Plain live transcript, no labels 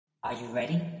Are you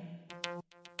ready?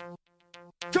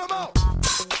 Come on!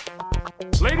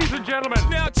 Ladies and gentlemen,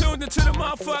 Now tuned into the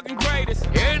motherfucking greatest.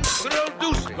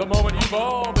 Introducing the moment you've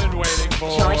all been waiting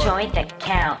for. Show it that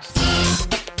counts.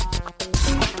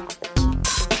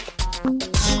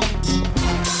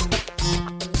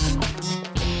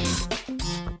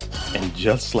 And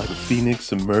just like a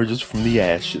phoenix emerges from the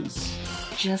ashes,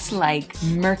 Just like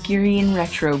Mercury in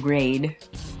retrograde.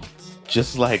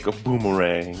 just like a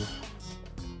boomerang,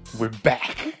 we're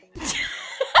back.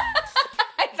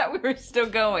 I thought we were still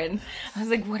going. I was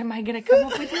like, what am I going to come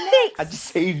up with next? I just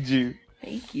saved you.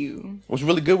 Thank you. What's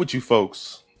really good with you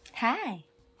folks? Hi.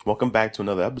 Welcome back to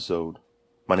another episode.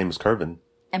 My name is Kervin,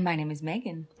 And my name is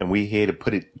Megan. and we're here to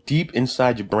put it deep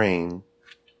inside your brain.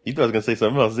 You thought I was gonna say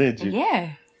something else, didn't you?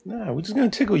 Yeah. Nah, we're just gonna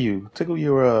tickle your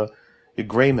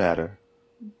gray matter.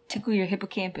 Tickle your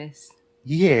hippocampus.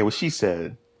 Yeah, what she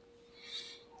said.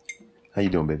 How you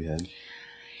doing, baby head?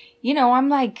 You know, I'm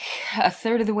like a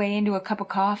third of the way into a cup of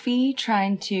coffee,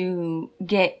 trying to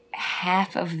get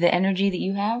half of the energy that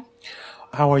you have.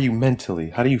 How are you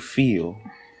mentally? How do you feel?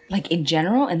 Like in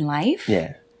general, in life.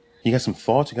 Yeah. You got some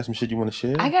thoughts? You got some shit you want to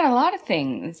share? I got a lot of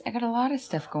things. I got a lot of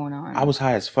stuff going on. I was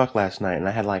high as fuck last night, and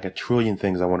I had like a trillion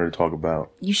things I wanted to talk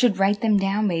about. You should write them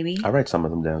down, baby. I write some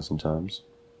of them down sometimes.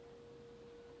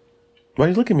 Why are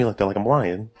you looking at me like that, like I'm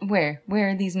lying? Where? Where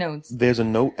are these notes? There's a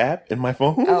note app in my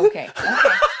phone. Oh, okay. Okay.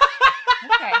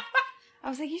 Okay. I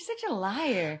was like, you're such a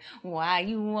liar. Why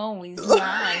you always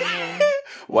lying?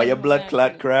 Why your blood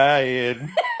clot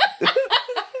crying?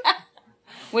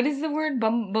 What is the word?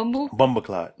 Bumble?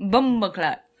 Bumbleclot.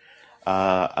 Bumbleclot.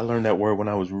 I learned that word when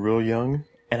I was real young,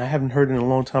 and I haven't heard it in a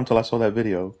long time till I saw that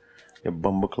video. Your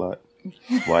bumbleclot.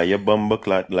 Why your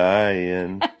bumbleclot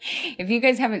lying? If you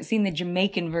guys haven't seen the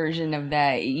Jamaican version of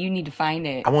that, you need to find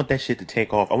it. I want that shit to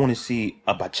take off. I want to see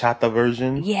a bachata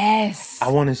version. Yes. I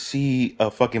want to see a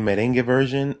fucking merengue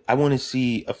version. I want to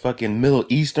see a fucking Middle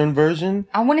Eastern version.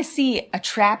 I want to see a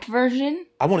trap version.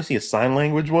 I want to see a sign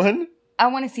language one. I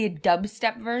want to see a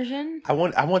dubstep version. I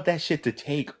want that shit to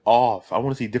take off. I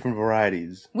want to see different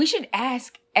varieties. We should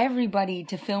ask everybody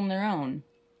to film their own.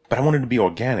 But I want it to be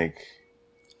organic.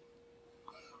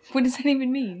 What does that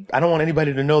even mean? I don't want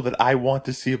anybody to know that I want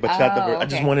to see a bachata version. I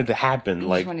just okay. want it to happen. You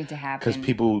like, just want it to happen. because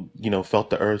people, felt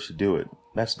the urge to do it.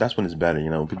 That's when it's better,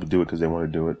 People do it because they want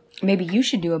to do it. Maybe you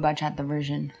should do a bachata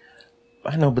version.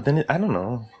 I know, but then I don't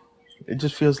know. It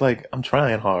just feels like I'm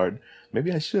trying hard.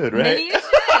 Maybe I should, right? Maybe you should.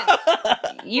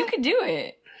 You could do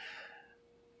it.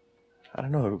 I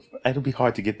don't know. It'll be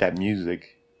hard to get that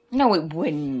music. No, it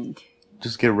wouldn't.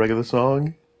 Just get a regular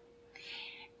song.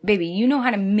 Baby, you know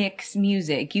how to mix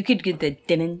music. You could get the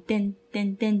din din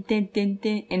din din din din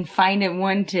din and find it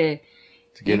one to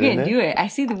To get you in can there. do it. I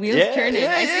see the wheels turning.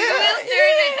 I see the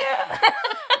wheels turning.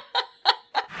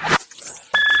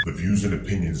 The views and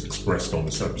opinions expressed on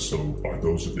this episode are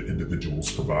those of the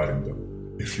individuals providing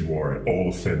them. If you are at all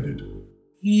offended,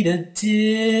 Eat a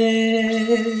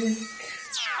dick.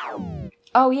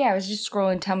 Oh yeah, I was just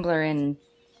scrolling Tumblr and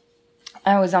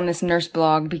I was on this nurse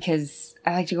blog because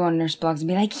I like to go on nurse blogs and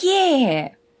be like,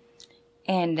 yeah.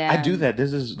 And I do that.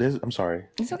 I'm sorry,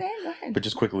 It's okay. Go ahead. but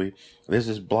just quickly, there's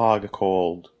this blog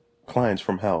called Clients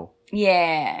from Hell.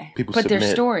 Yeah. People But they're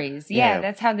submit. stories. Yeah, Yeah.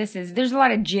 that's how this is. There's a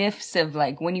lot of GIFs of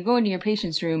like when you go into your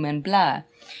patient's room and blah.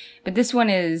 But this one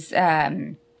is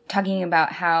talking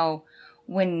about how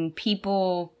when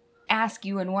people ask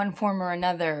you in one form or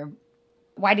another,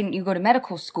 why didn't you go to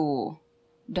medical school?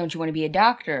 Don't you want to be a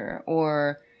doctor?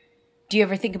 Or do you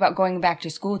ever think about going back to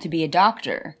school to be a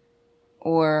doctor?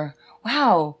 Or,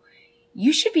 wow,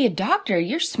 you should be a doctor.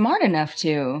 You're smart enough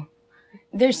to.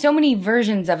 There's so many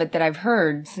versions of it that I've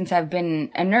heard since I've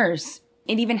been a nurse.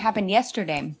 It even happened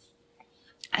yesterday.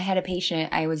 I had a patient,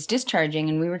 I was discharging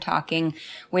and we were talking,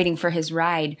 waiting for his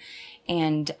ride.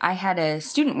 And I had a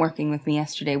student working with me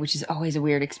yesterday, which is always a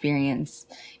weird experience.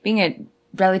 Being a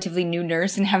relatively new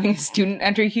nurse and having a student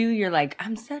under you, you're like,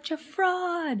 I'm such a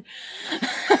fraud.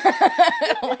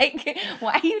 Like,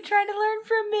 why are you trying to learn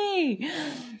from me?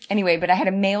 Anyway, but I had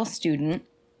a male student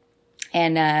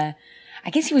and, I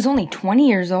guess he was only 20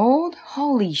 years old.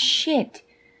 Holy shit.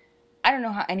 I don't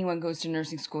know how anyone goes to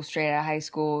nursing school straight out of high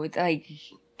school. It's like,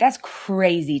 that's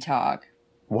crazy talk.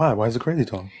 Why? Why is it crazy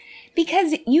talk?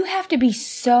 Because you have to be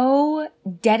so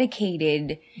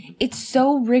dedicated. It's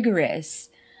so rigorous.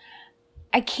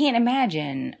 I can't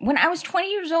imagine. When I was 20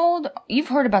 years old, you've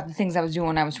heard about the things I was doing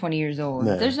when I was 20 years old.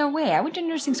 Yeah. There's no way. I went to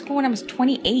nursing school when I was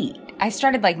 28. I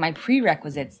started like my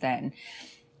prerequisites then.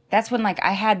 That's when like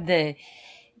I had the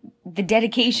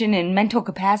dedication and mental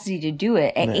capacity to do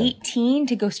it. At 18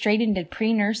 to go straight into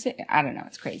pre-nursing. I don't know.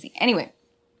 It's crazy. Anyway.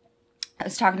 I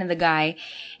was talking to the guy.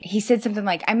 He said something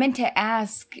like, I meant to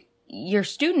ask your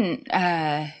student,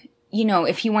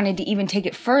 if he wanted to even take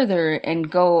it further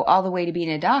and go all the way to being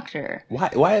a doctor.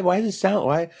 Why does it sound,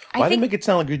 why do they make it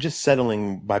sound like you're just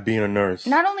settling by being a nurse?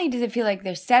 Not only does it feel like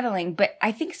they're settling, but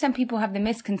I think some people have the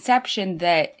misconception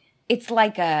that it's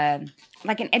like an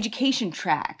education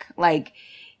track. Like,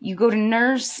 you go to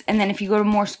nurse, and then if you go to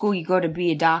more school, you go to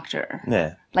be a doctor.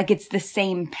 Yeah. Like it's the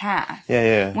same path.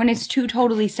 Yeah. When it's two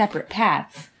totally separate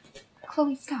paths.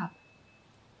 Chloe, stop.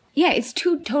 Yeah, it's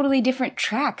two totally different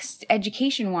tracks,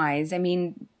 education-wise. I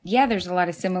mean, yeah, there's a lot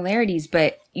of similarities,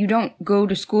 but you don't go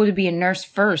to school to be a nurse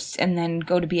first and then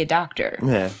go to be a doctor.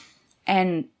 Yeah.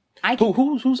 And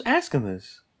Who's asking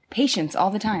this? Patients all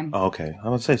the time. Oh, okay. I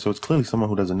would say, so it's clearly someone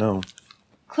who doesn't know.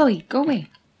 Chloe, go away.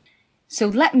 So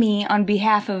let me, on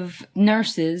behalf of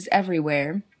nurses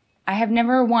everywhere, I have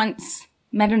never once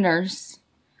met a nurse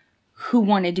who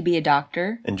wanted to be a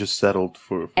doctor. And just settled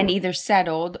for... And either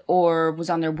settled or was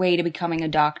on their way to becoming a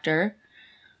doctor.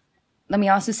 Let me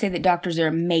also say that doctors are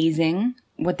amazing.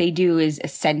 What they do is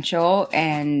essential,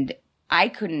 and I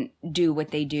couldn't do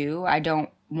what they do. I don't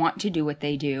want to do what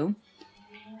they do.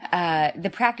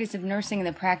 The practice of nursing and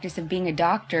the practice of being a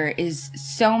doctor is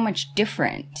so much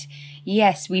different.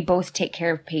 Yes, we both take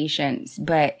care of patients,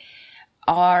 but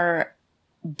our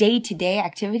day-to-day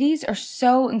activities are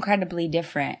so incredibly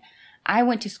different. I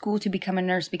went to school to become a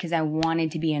nurse because I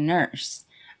wanted to be a nurse.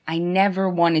 I never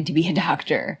wanted to be a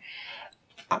doctor.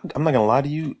 I'm not gonna lie to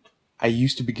you. I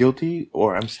used to be guilty,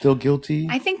 or I'm still guilty.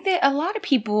 I think that a lot of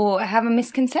people have a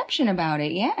misconception about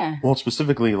it, yeah. Well,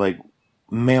 specifically, like,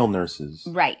 male nurses.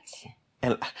 Right.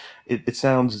 And it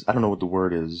sounds, I don't know what the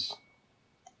word is.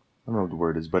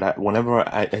 But whenever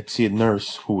I see a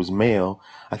nurse who was male,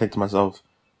 I think to myself,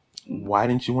 why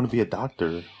didn't you want to be a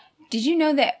doctor? Did you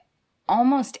know that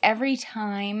almost every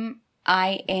time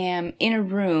I am in a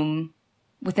room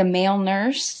with a male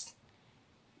nurse,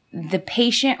 the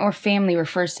patient or family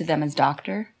refers to them as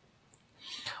doctor?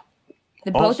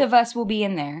 Both of us will be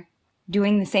in there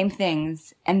doing the same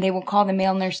things, and they will call the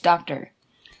male nurse doctor.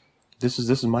 This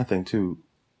is my thing too.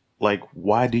 Like,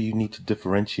 why do you need to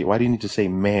differentiate? Why do you need to say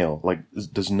male? Like,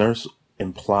 does nurse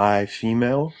imply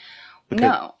female?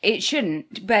 No, it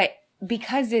shouldn't. But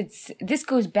because this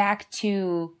goes back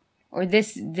to, or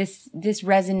this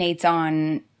resonates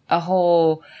on a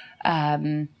whole, I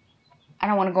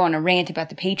don't want to go on a rant about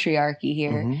the patriarchy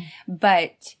here,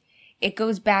 but it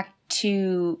goes back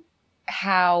to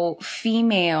how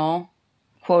female,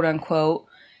 quote unquote,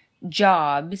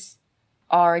 jobs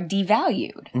are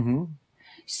devalued. Mm-hmm.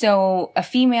 So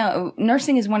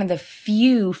nursing is one of the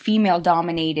few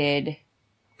female-dominated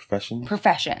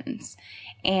professions.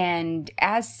 And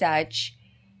as such,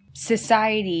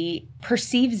 society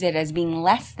perceives it as being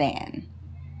less than.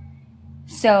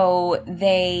 So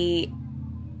if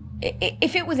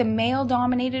it was a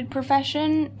male-dominated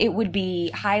profession, it would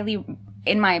be highly,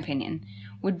 in my opinion,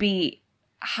 would be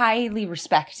highly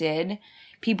respected.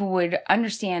 People would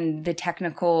understand the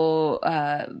technical,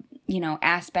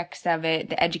 aspects of it,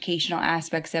 the educational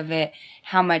aspects of it,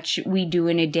 how much we do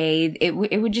in a day. It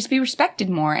would just be respected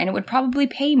more, and it would probably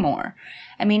pay more.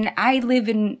 I mean, I live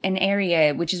in an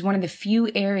area which is one of the few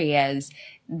areas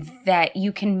that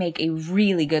you can make a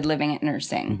really good living at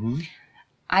nursing. Mm-hmm.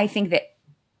 I think that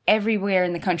everywhere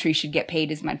in the country should get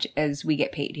paid as much as we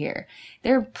get paid here.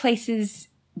 There are places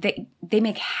that they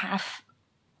make half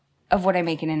of what I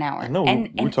make in an hour. No,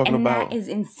 we're talking about... that is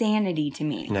insanity to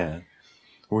me. Yeah.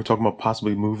 We're talking about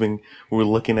possibly moving. We were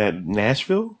looking at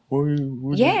Nashville.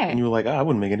 Yeah. And you were like, I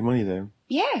wouldn't make any money there.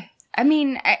 Yeah. I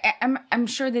mean, I'm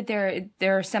sure that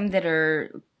there are some that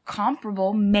are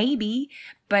comparable, maybe,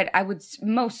 but I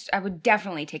would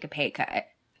definitely take a pay cut.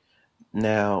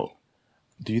 Now,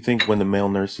 do you think when the male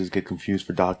nurses get confused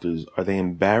for doctors, are they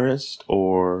embarrassed,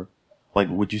 or like,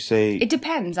 would you say... It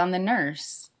depends on the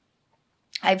nurse.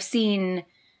 I've seen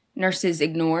nurses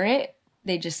ignore it.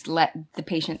 They just let the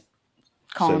patient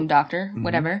call him doctor,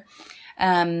 whatever.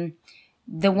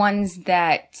 The ones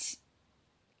that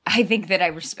I think that I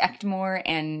respect more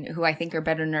and who I think are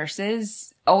better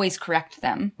nurses always correct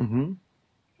them. Mm-hmm.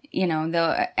 You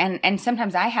know, and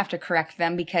sometimes I have to correct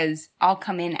them because I'll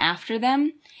come in after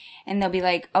them and they'll be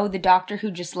like, oh, the doctor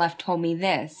who just left told me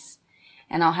this.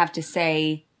 And I'll have to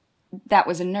say, that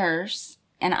was a nurse.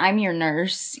 And I'm your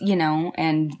nurse,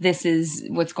 and this is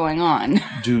what's going on.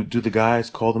 Do the guys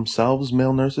call themselves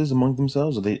male nurses among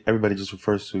themselves, or everybody just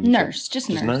refers to nurse? Just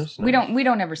nurse. We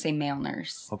don't ever say male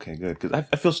nurse. Okay, good. Because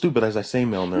I feel stupid as I say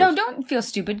male nurse. No, don't feel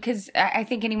stupid, because I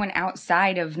think anyone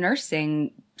outside of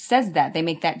nursing says that. They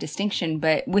make that distinction,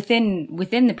 but within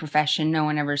the profession, no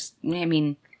one ever. I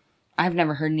mean, I've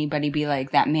never heard anybody be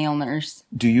like that male nurse.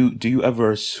 Do you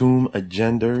ever assume a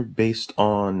gender based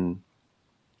on,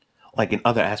 like, in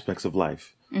other aspects of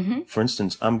life? Mm-hmm. For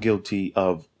instance, I'm guilty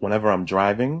of whenever I'm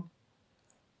driving,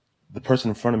 the person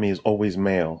in front of me is always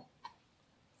male.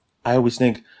 I always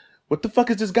think, what the fuck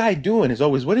is this guy doing? It's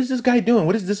always, what is this guy doing?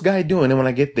 What is this guy doing? And when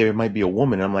I get there, it might be a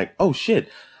woman. And I'm like, oh shit,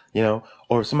 you know.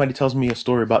 Or if somebody tells me a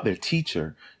story about their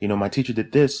teacher, you know, my teacher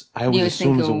did this, I always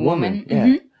assume it's a woman. Yeah.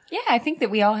 Mm-hmm. Yeah, I think that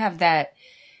we all have that.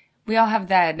 We all have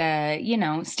that, you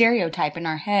know, stereotype in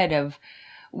our head of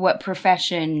what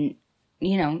profession,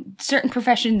 you know, certain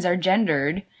professions are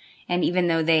gendered, and even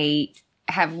though they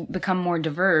have become more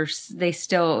diverse, they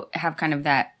still have kind of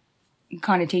that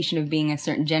connotation of being a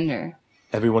certain gender.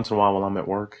 Every once in a while I'm at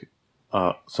work,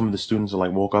 some of the students are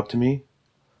like woke up to me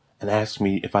and asked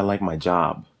me if I like my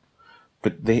job.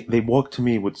 But they walk to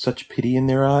me with such pity in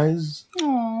their eyes.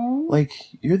 Aww. Like,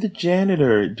 you're the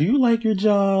janitor. Do you like your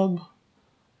job?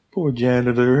 Poor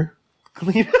janitor.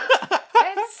 Clean.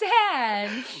 That's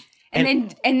sad.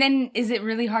 And then is it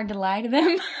really hard to lie to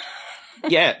them?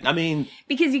 Yeah, I mean,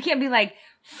 because you can't be like,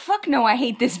 fuck no, I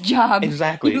hate this job.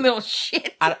 Exactly. You little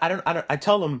shit. I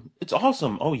tell them it's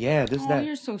awesome. Oh yeah, this, that.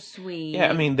 You're so sweet. Yeah,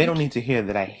 I mean, they don't need to hear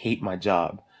that I hate my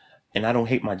job. And I don't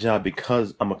hate my job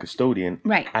because I'm a custodian.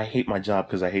 Right. I hate my job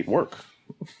because I hate work.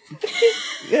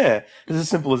 Yeah, it's as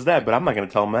simple as that. But I'm not going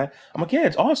to tell them that. I'm like, yeah,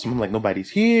 it's awesome. I'm like,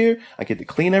 nobody's here. I get to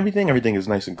clean everything. Everything is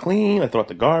nice and clean. I throw out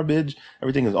the garbage.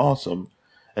 Everything is awesome.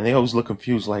 And they always look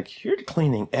confused, like, you're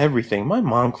cleaning everything. My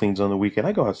mom cleans on the weekend.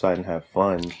 I go outside and have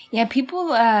fun. Yeah, people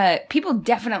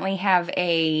definitely have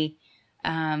a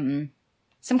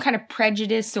some kind of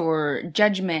prejudice or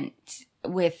judgment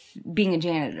with being a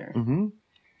janitor. Mm-hmm.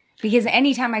 Because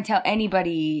anytime I tell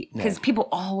anybody, because people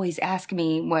always ask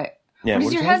me, what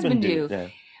does your husband do? Yeah.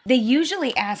 They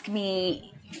usually ask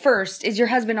me first, is your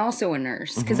husband also a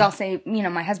nurse? Because I'll say, you know,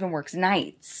 my husband works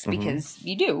nights, because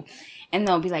you do. And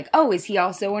they'll be like, oh, is he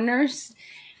also a nurse?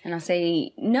 And I'll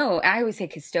say, no, I always say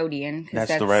custodian.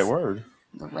 That's the right word.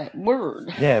 The right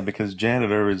word. Yeah, because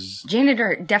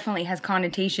janitor definitely has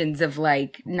connotations of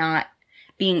like not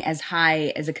being as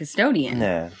high as a custodian.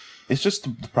 Yeah. It's just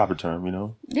the proper term, you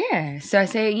know? Yeah. So I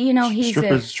say, you know, he's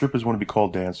strippers want to be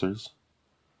called dancers.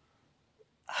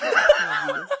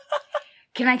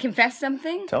 Can I confess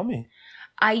something? Tell me.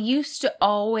 I used to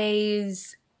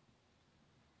always...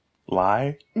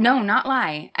 Lie? No, not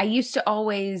lie. I used to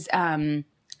always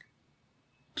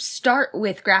start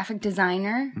with graphic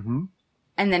designer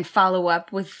and then follow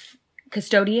up with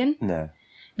custodian. Nah.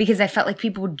 Because I felt like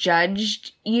people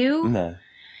judged you. Nah.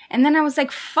 And then I was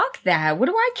like, fuck that. What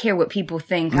do I care what people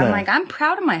think? Nah. I'm like, I'm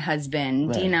proud of my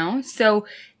husband, you know? So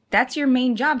that's your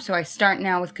main job. So I start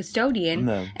now with custodian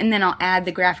and then I'll add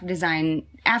the graphic design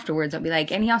afterwards. I'll be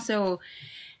like, and he also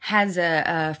has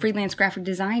a freelance graphic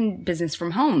design business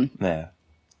from home. Yeah.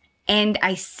 And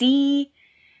I see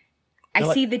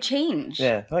the change.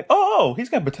 Yeah. Like, oh, he's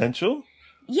got potential.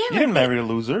 Yeah. You didn't marry a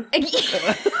loser. They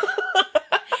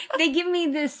give me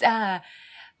this,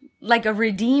 like a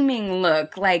redeeming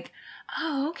look, like,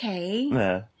 oh, okay.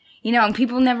 Yeah. You know, and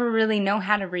people never really know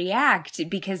how to react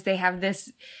because they have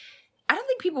this. I don't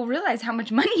think people realize how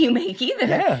much money you make either.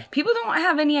 Yeah. People don't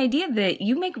have any idea that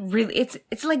you make really,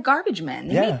 it's like garbage men.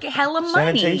 They make hella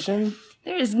money. Sanitation.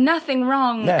 There is nothing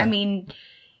wrong. Yeah. I mean,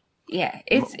 yeah,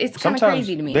 it's kind of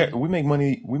crazy to me. We make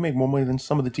more money than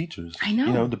some of the teachers. I know.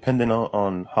 You know, depending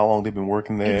on how long they've been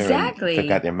working there. Exactly. They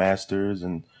got their masters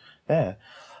and, yeah.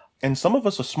 And some of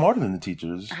us are smarter than the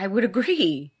teachers. I would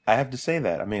agree. I have to say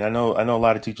that. I mean, I know a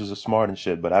lot of teachers are smart and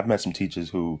shit, but I've met some teachers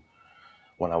who,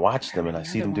 when I watch them and I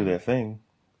see them do their thing,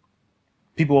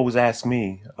 people always ask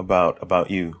me about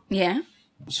you. Yeah.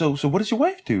 So what does your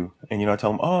wife do? And, you know, I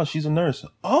tell them, oh, she's a nurse.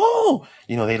 Oh,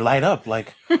 you know, they light up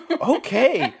like,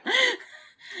 okay.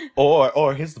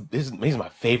 Or here's my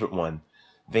favorite one.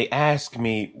 They ask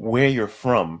me where you're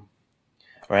from,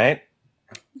 right?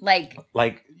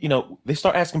 Like, you know, they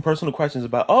start asking personal questions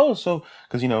about,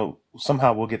 because, you know,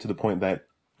 somehow we'll get to the point that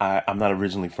I'm not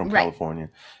originally from California.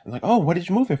 And like, oh, what did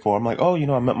you move here for? I'm like, oh, you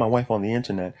know, I met my wife on the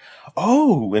internet.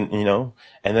 Oh, and, you know,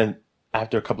 and then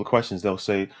after a couple of questions, they'll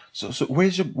say, so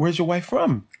where's your wife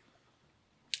from?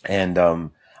 And,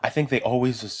 I think they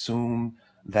always assume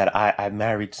that I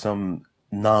married some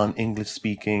non-English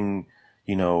speaking,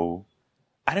 you know,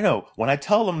 I don't know. When I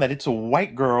tell them that it's a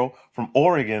white girl from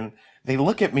Oregon, they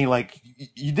look at me like,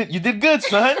 you did good,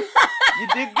 son. You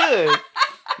did good.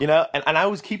 You know, and I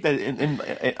always keep that in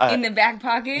the back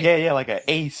pocket. Yeah, like an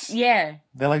ace. Yeah.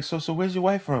 They're like, so where's your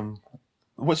wife from?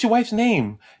 What's your wife's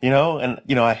name? You know, and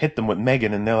you know, I hit them with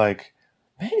Megan, and they're like,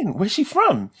 Megan, where's she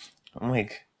from? I'm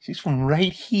like, she's from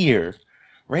right here,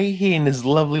 right here in this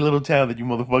lovely little town that you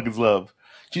motherfuckers love.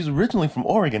 She's originally from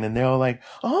Oregon, and they're all like,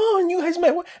 oh, and you guys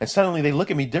met what? And suddenly they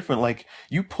look at me different, like,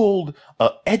 you pulled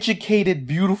a educated,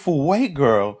 beautiful white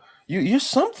girl. You're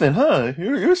something, huh?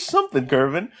 You're something,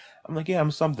 Curvin. I'm like, yeah,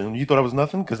 I'm something. You thought I was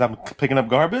nothing because I'm picking up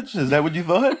garbage? Is that what you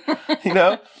thought? You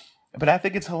know? But I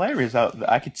think it's hilarious.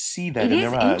 I could see that in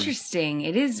their eyes. It is interesting.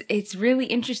 It's really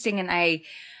interesting, and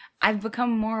I've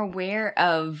become more aware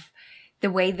of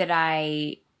the way that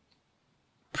I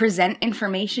present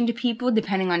information to people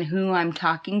depending on who I'm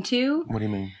talking to. What do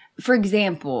you mean? For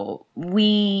example,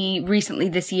 we recently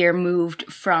this year moved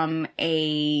from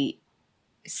a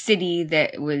city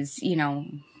that was,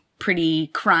 pretty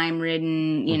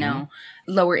crime-ridden, you know,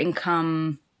 lower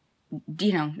income,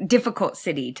 difficult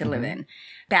city to live in.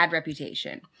 Bad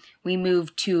reputation. We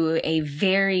moved to a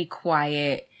very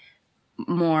quiet,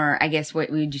 more, I guess, what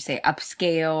would you say,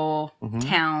 upscale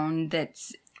town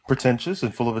that's pretentious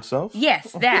and full of itself?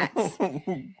 Yes, that.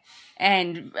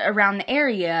 And around the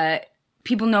area,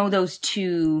 people know those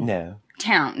two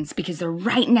towns because they're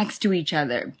right next to each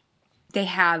other. They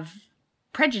have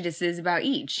prejudices about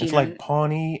each. It's like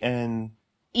Pawnee and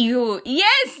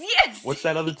Yes. What's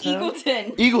that other town?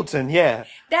 Eagleton, yeah.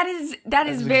 That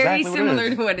is very exactly similar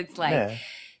to what it's like. Yeah.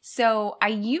 So I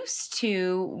used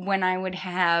to, when I would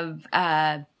have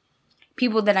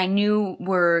people that I knew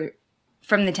were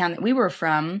from the town that we were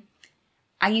from,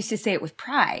 I used to say it with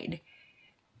pride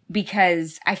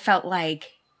because I felt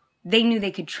like they knew they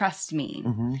could trust me,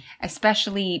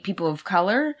 especially people of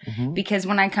color, because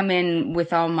when I come in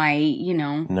with all my,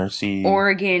 nursey,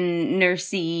 Oregon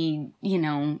nursey,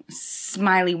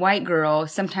 smiley white girl,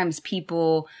 sometimes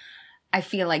people, I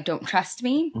feel like, don't trust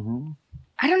me.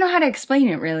 I don't know how to explain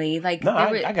it really. Like, no,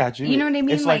 I got you. You know what I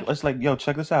mean? It's like, yo,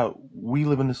 check this out. We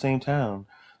live in the same town.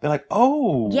 They're like,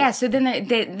 oh. Yeah, so then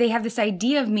they have this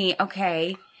idea of me,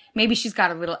 okay, maybe she's got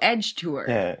a little edge to her.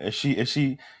 Yeah, if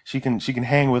she can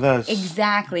hang with us.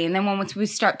 Exactly. And then once we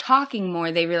start talking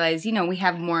more, they realize, we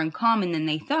have more in common than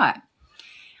they thought.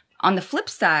 On the flip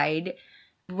side,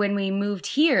 when we moved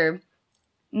here,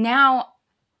 now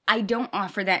I don't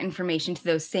offer that information to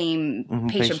those same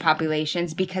patient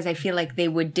populations because I feel like they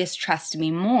would distrust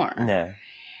me more. Yeah.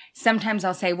 Sometimes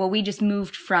I'll say, well, we just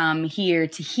moved from here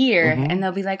to here. And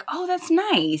they'll be like, oh, that's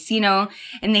nice,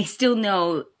 and they still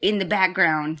know in the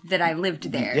background that I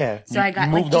lived there. Yeah. So I got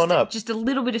moved like on up. just a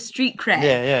little bit of street cred.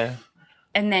 Yeah.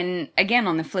 And then again,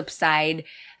 on the flip side,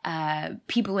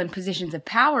 people in positions of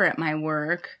power at my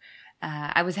work,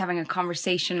 I was having a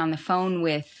conversation on the phone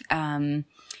with,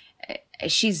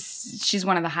 she's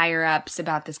one of the higher ups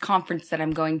about this conference that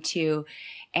I'm going to.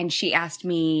 And she asked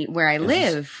me where I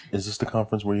live. Is this the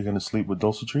conference where you're going to sleep with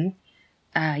Dulcitri?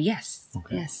 Yes.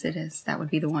 Okay. Yes, it is. That would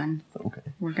be the one.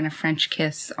 Okay. We're going to French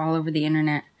kiss all over the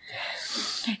internet.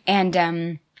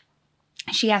 And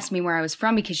she asked me where I was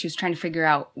from because she was trying to figure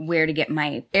out where to get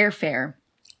my airfare.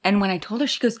 And when I told her,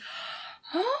 she goes,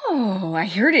 oh, I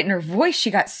heard it in her voice.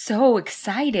 She got so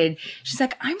excited. She's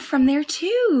like, I'm from there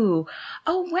too.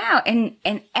 Oh, wow.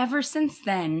 And ever since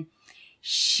then,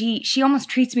 she almost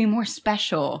treats me more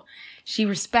special. She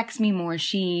respects me more.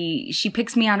 She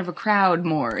picks me out of a crowd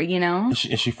more, Is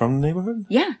she from the neighborhood?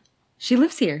 Yeah. She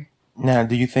lives here. Now,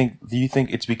 do you think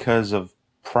it's because of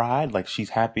pride? Like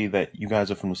she's happy that you guys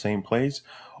are from the same place?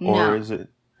 Or No. is it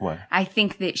what? I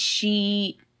think that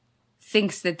she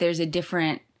thinks that there's a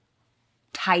different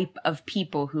type of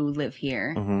people who live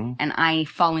here. And I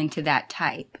fall into that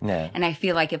type. Yeah. And I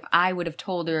feel like if I would have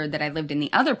told her that I lived in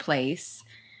the other place,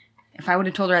 if I would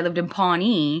have told her I lived in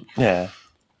Pawnee,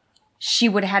 she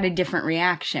would have had a different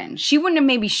reaction. She wouldn't have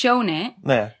maybe shown it,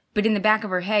 but in the back of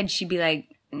her head, she'd be like,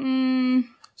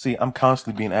 See, I'm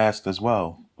constantly being asked as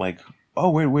well, like, oh,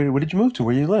 where did you move to?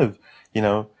 Where you live?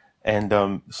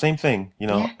 And same thing,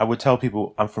 I would tell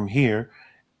people I'm from here,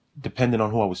 depending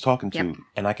on who I was talking to,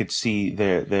 and I could see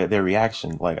their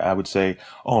reaction. Like I would say,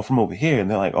 oh, I'm from over here,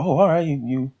 and they're like, oh, all right,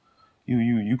 you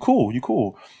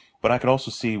cool. But I could also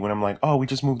see when I'm like, oh, we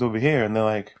just moved over here. And they're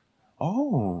like,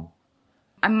 oh.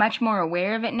 I'm much more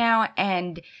aware of it now.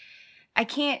 And I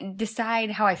can't decide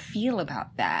how I feel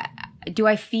about that. Do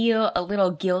I feel a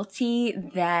little guilty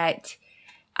that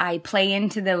I play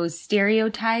into those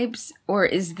stereotypes? Or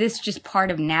is this just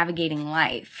part of navigating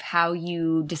life? How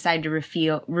you decide to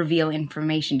reveal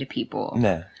information to people?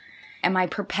 Nah. Am I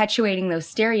perpetuating those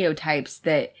stereotypes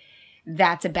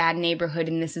that's a bad neighborhood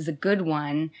and this is a good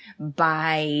one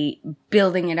by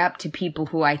building it up to people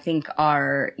who I think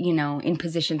are, in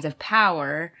positions of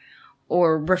power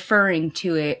or referring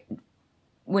to it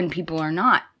when people are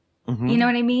not? You know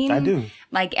what I mean? I do.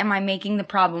 Like, am I making the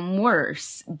problem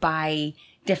worse by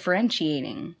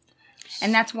differentiating?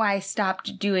 And that's why I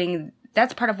stopped doing,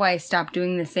 that's part of why I stopped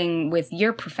doing the thing with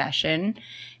your profession,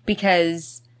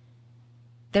 because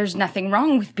there's nothing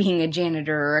wrong with being a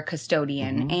janitor or a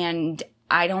custodian. And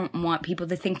I don't want people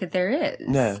to think that there is.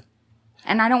 Yeah.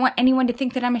 And I don't want anyone to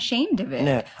think that I'm ashamed of it.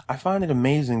 Yeah. I find it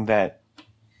amazing that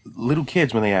little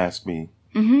kids, when they ask me,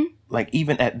 like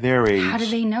even at their age. How do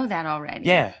they know that already?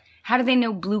 Yeah. How do they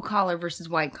know blue collar versus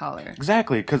white collar?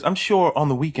 Exactly. Because I'm sure on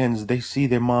the weekends they see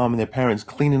their mom and their parents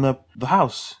cleaning up the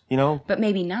house, you know? But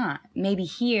maybe not. Maybe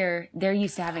here, they're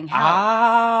used to having help.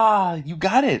 Ah, you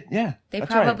got it. Yeah. They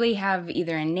that's probably have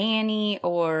either a nanny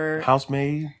or right.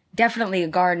 Housemaid. definitely a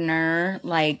gardener.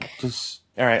 Like, Just,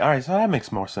 all right. So that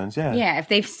makes more sense. Yeah. yeah, if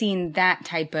they've seen that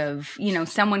type of, you know,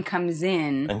 someone comes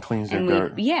in And cleans their and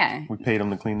dirt. Yeah. We paid them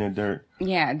to clean their dirt.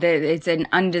 Yeah. It's an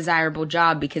undesirable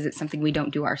job because it's something we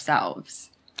don't do ourselves.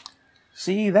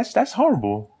 See, that's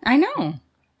horrible. I know.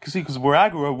 Because where I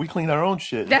grew up, we cleaned our own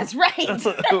shit. That's right.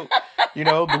 You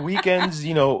know, the weekends,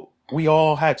 you know, we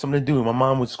all had something to do. My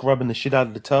mom was scrubbing the shit out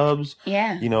of the tubs.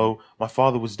 Yeah. You know, my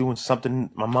father was doing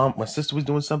something. My sister was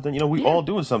doing something. You know, we all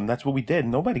doing something. That's what we did.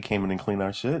 Nobody came in and cleaned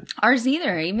our shit. Ours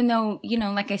either, even though, you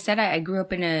know, like I said, I grew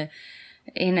up in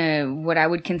a what I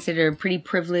would consider a pretty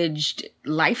privileged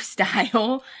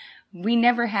lifestyle. We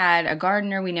never had a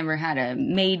gardener, we never had a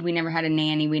maid, we never had a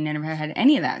nanny, we never had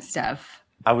any of that stuff.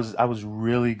 I was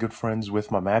really good friends with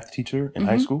my math teacher in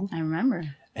high school. I remember.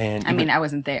 And I mean, I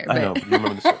wasn't there, but I know, but you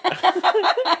remember the story.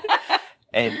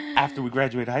 And after we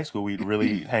graduated high school, we'd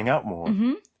really hang out more.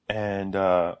 And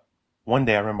one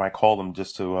day, I remember I called him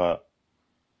just to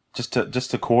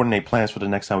coordinate plans for the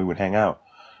next time we would hang out.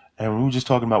 And we were just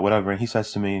talking about whatever. And he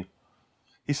says to me,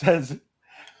 he says,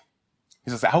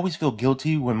 I always feel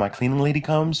guilty when my cleaning lady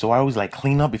comes, so I always like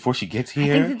clean up before she gets I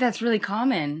here. think that that's really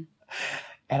common.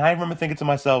 And I remember thinking to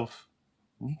myself,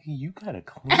 nigga, you got a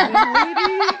cleaning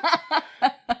lady?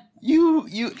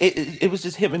 It was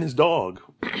just him and his dog.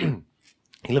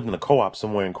 He lived in a co-op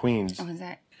somewhere in Queens. What was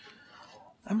that?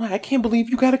 I'm like, I can't believe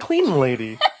you got a cleaning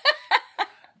lady.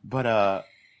 But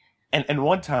and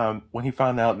one time when he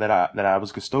found out that I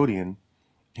was custodian,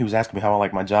 he was asking me how I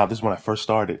liked my job. This is when I first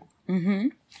started.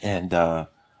 And I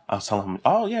was telling him,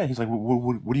 oh yeah. He's like,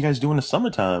 what do you guys do in the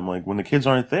summertime? Like when the kids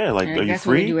aren't there? Like, are you That's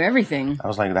when we free? do everything. I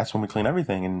was like, that's when we clean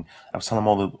everything. And I was telling him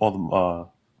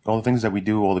all the things that we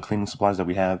do, all the cleaning supplies that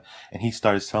we have. And he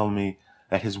started telling me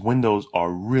that his windows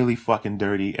are really fucking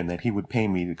dirty and that he would pay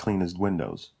me to clean his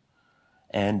windows.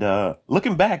 And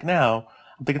looking back now,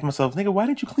 I'm thinking to myself, nigga, why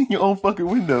didn't you clean your own fucking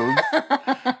windows?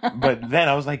 But then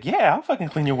I was like, yeah, I'll fucking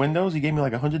clean your windows. He gave me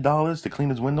like $100 to clean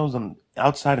his windows on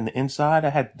outside and the inside. I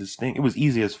had this thing. It was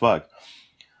easy as fuck.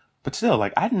 But still,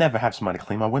 like, I'd never have somebody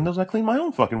clean my windows. I clean my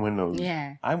own fucking windows.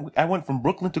 Yeah. I went from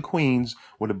Brooklyn to Queens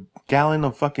with a gallon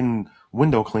of fucking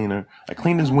window cleaner. I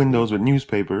cleaned his windows with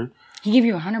newspaper. He gave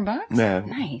you $100? Yeah.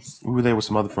 Nice. We were there with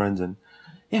some other friends and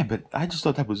yeah, but I just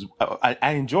thought that was,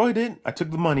 I enjoyed it. I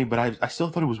took the money, but I still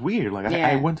thought it was weird. Like, Yeah.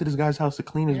 I went to this guy's house to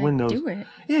clean his windows. Do it.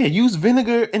 Yeah, use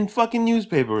vinegar and fucking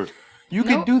newspaper. You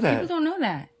can do that. People don't know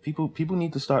that. People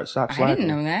need to stop slacking. I didn't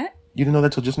know that. You didn't know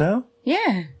that till just now?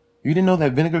 Yeah. You didn't know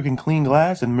that vinegar can clean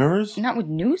glass and mirrors? Not with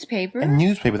newspaper. And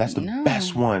newspaper, that's the No.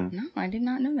 best one. No, I did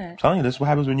not know that. I'm telling you, that's what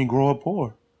happens when you grow up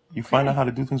poor. You find out how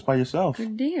to do things by yourself.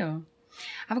 Good deal.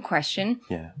 I have a question.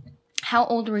 Yeah. How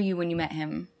old were you when you met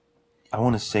him? I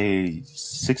want to say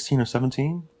 16 or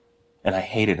 17. And I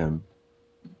hated him.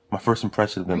 My first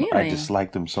impression of him, I Really?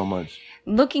 disliked him so much.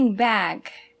 Looking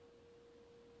back,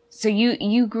 so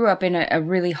you grew up in a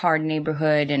really hard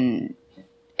neighborhood and,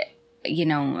 you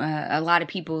know, a lot of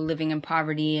people living in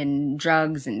poverty and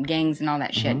drugs and gangs and all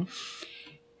that shit.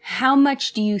 How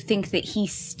much do you think that he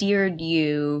steered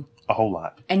you A whole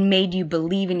lot. and made you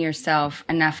believe in yourself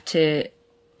enough to,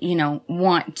 you know,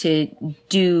 want to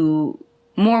do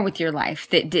more with your life?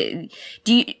 I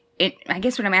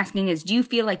guess what I'm asking is, do you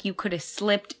feel like you could have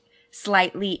slipped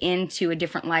slightly into a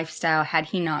different lifestyle had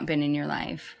he not been in your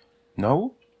life?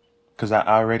 No, because I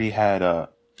already had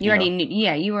You already knew,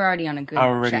 yeah, you were already on a good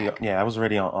I was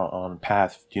already on a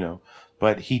path, you know.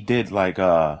 But he did like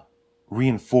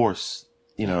reinforce,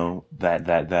 you know,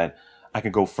 that I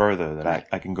can go further, that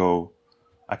I can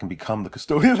become the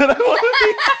custodian that I want to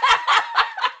be.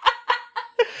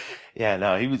 Yeah,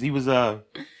 no, he was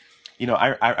you know,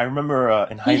 I remember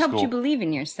in high He school. helped you believe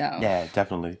in yourself. Yeah,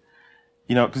 definitely.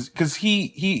 You know, because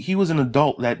he was an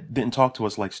adult that didn't talk to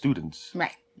us like students.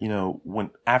 Right. You know,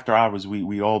 when after hours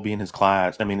we all be in his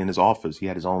class. I mean, in his office, he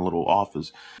had his own little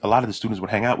office. A lot of the students would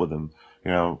hang out with him.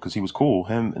 You know, because he was cool.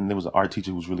 Him and there was an art teacher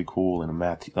who was really cool, and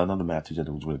another math teacher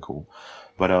that was really cool.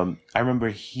 But I remember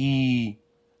he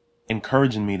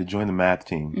encouraging me to join the math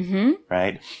team.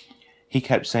 Right. he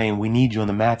kept saying, "We need you on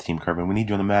the math team, Kirby. We need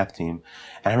you on the math team."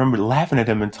 And I remember laughing at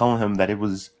him and telling him that it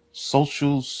was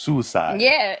social suicide.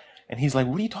 Yeah. And he's like,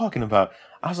 "What are you talking about?"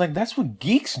 I was like, "That's what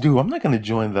geeks do. I'm not going to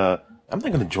join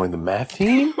the math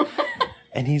team."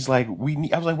 And he's like, I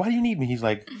was like, "Why do you need me?" He's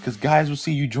like, "Because guys will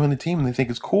see you join the team and they think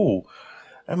it's cool."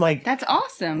 I'm like, That's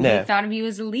awesome. Yeah. He thought of you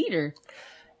as a leader.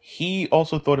 he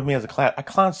also thought of me as a class. I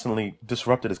constantly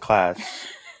disrupted his class.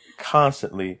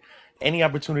 Constantly. Any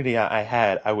opportunity I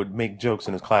had, I would make jokes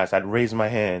in his class. I'd raise my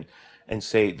hand and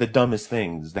say the dumbest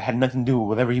things that had nothing to do with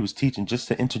whatever he was teaching, just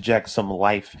to interject some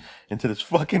life into this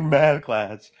fucking math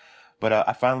class. But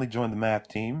I finally joined the math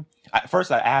team.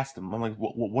 First, I asked him, I'm like,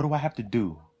 what do I have to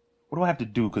do? What do I have to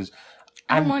do? Because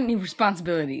I don't want any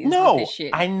responsibilities no, with this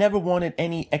shit. I never wanted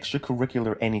any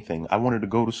extracurricular anything. I wanted to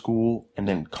go to school and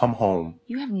then come home.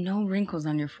 You have no wrinkles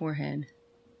on your forehead.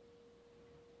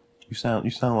 You sound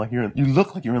like you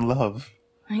look like you're in love.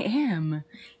 I am.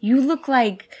 You look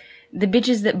like the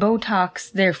bitches that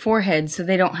Botox their foreheads so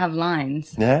they don't have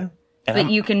lines. Yeah? And But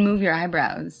you can move your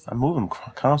eyebrows. I'm moving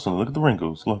constantly. Look at the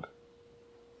wrinkles. Look.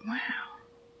 Wow.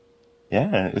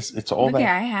 Yeah, it's all Look, that.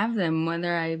 yeah, I have them,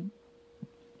 whether I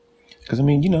Because, I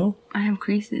mean, I have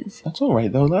creases. that's all right,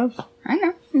 though, love. I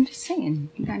know. I'm just saying.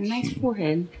 You got a nice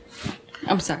forehead.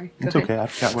 I'm sorry. Go It's ahead. okay. I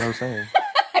forgot what I was saying.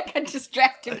 I got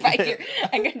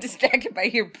distracted by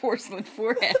your porcelain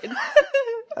forehead.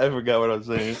 I forgot what I was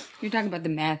saying. You're talking about the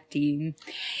math team.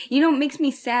 You know, it makes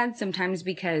me sad sometimes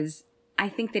because I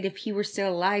think that if he were still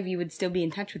alive, you would still be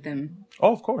in touch with him.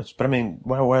 Oh, of course. But, I mean,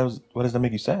 why does that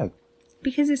make you sad?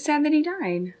 Because it's sad that he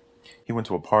died. He went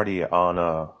to a party on,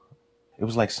 it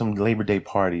was like some Labor Day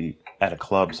party at a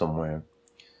club somewhere.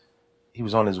 He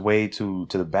was on his way to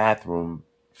the bathroom,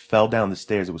 fell down the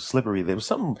stairs. It was slippery. There was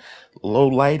something low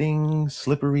lighting,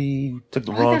 slippery, took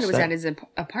the I wrong thought it was step. at his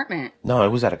apartment. No, it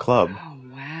was at a club. Oh,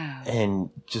 wow. And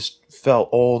just fell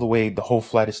all the way, the whole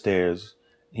flight of stairs.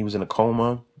 He was in a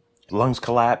coma. Lungs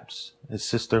collapsed. His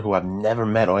sister, who I've never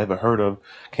met or ever heard of,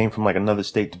 came from like another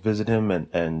state to visit him,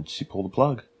 and she pulled the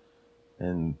plug.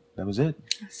 And that was it.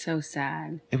 So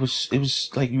sad. It was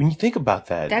like, when you think about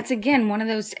that. That's, again, one of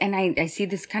those, and I see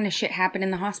this kind of shit happen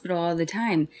in the hospital all the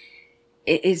time.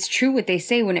 It's true what they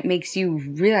say when it makes you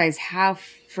realize how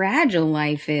fragile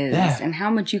life is Yeah. and how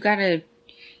much you gotta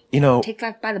take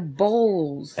life by the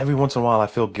bowls. Every once in a while I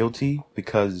feel guilty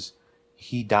because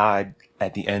he died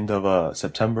at the end of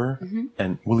September,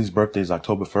 and Willie's birthday is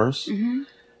October 1st.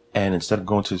 And instead of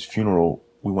going to his funeral,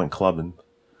 we went clubbing.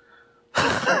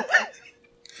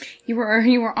 You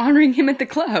were honoring him at the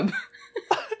club.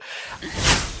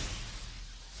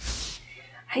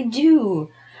 I do.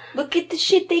 Look at the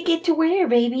shit they get to wear,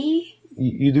 baby.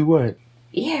 You do what?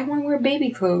 Yeah, I want to wear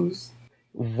baby clothes.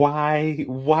 Why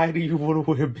do you want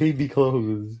to wear baby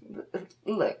clothes?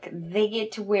 Look, they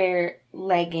get to wear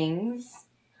leggings.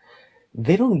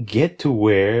 They don't get to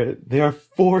wear. They are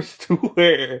forced to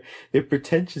wear. Their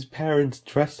pretentious parents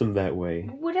dress them that way.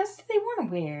 What else do they want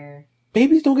to wear?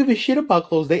 Babies don't give a shit about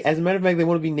clothes. As a matter of fact, they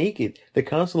want to be naked. They're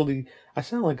constantly. I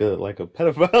sound like a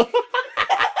pedophile.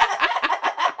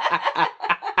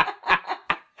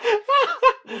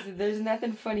 Listen, there's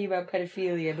nothing funny about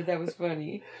pedophilia, but that was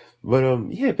funny.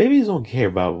 But yeah, babies don't care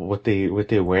about what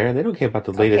they're wearing. They don't care about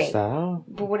the latest style.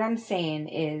 But what I'm saying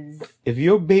is, If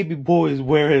your baby boy is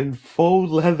wearing faux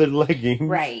leather leggings,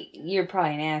 right, you're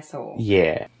probably an asshole.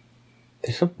 Yeah,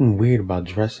 there's something weird about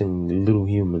dressing little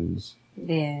humans.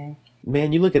 Yeah.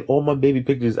 Man, you look at all my baby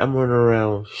pictures. I'm running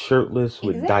around shirtless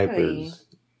with Exactly. diapers.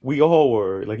 We all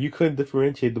were. Like, you couldn't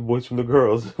differentiate the boys from the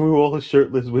girls. We were all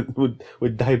shirtless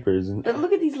with diapers and But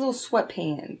look at these little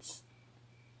sweatpants.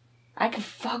 I could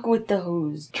fuck with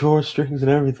those. drawstrings and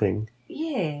everything.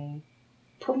 Yeah.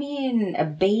 Put me in a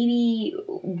baby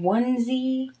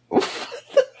onesie.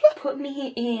 Put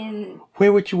me in...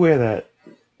 Where would you wear that?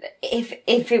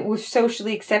 If it was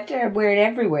socially accepted, I'd wear it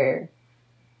everywhere.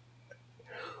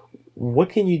 What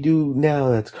can you do now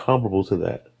that's comparable to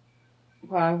that?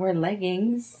 Well, I wear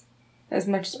leggings as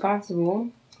much as possible.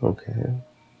 Okay.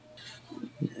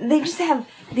 They just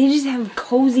have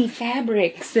cozy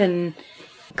fabrics and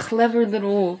clever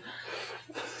little...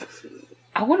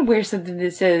 I want to wear something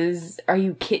that says, "Are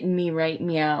you kidding me, right,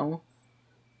 meow?"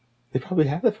 They probably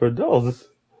have that for adults.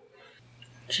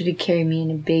 Should have carried me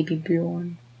in a baby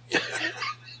Bjorn.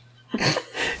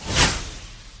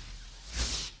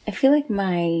 I feel like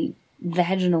my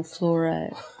vaginal flora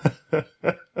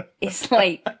is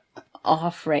like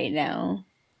off right now.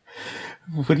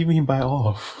 What do you mean by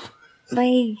off?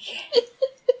 Like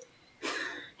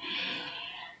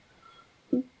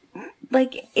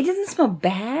it doesn't smell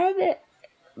bad,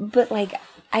 but like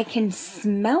I can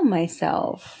smell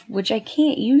myself, which I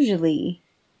can't usually.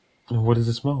 What does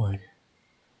it smell like?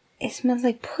 It smells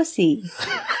like pussy.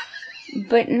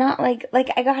 But not like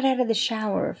I got out of the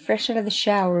shower, fresh out of the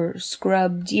shower,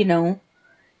 scrubbed, you know,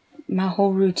 my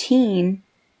whole routine.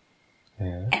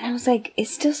 Yeah. And I was like, it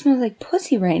still smells like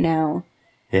pussy right now.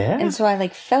 Yeah? And so I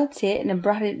like felt it and I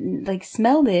brought it, like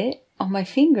smelled it on my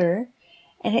finger.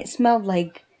 And it smelled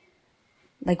like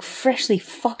freshly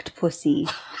fucked pussy.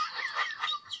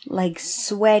 Like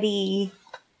sweaty.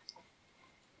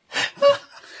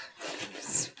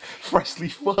 Freshly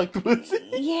fucked pussy?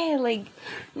 Yeah, like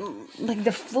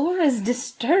the floor is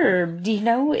disturbed, you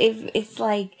know? It's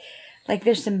like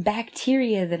there's some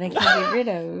bacteria that I can't get rid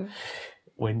of.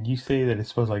 When you say that it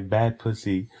smells like bad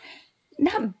pussy...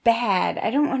 Not bad.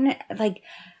 I don't want to, like,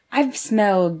 I've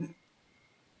smelled,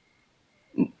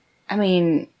 I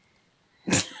mean...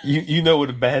 You know what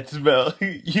a bad smell...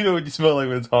 You know what you smell like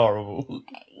when it's horrible.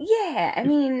 Yeah, I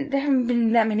mean, there haven't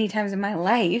been that many times in my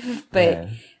life, but Yeah.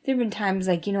 there have been times,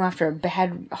 like, you know, after a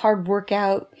bad, hard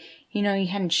workout, you know, you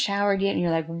hadn't showered yet, and you're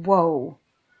like, whoa,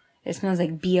 it smells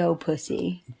like B.O.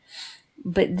 pussy.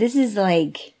 But this is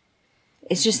like,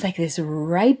 it's just like this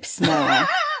ripe smell,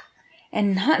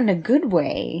 and not in a good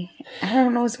way. I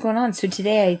don't know what's going on. So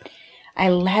today I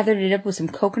lathered it up with some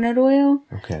coconut oil.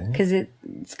 Okay. Because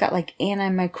it's got like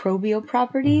antimicrobial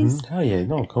properties. Mm-hmm. Hell yeah,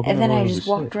 no, coconut And then oil I is just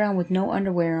the walked shit. around with no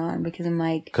underwear on because I'm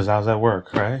like, Because I was at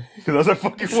work, right? Because I was at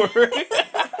fucking work.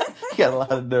 You got a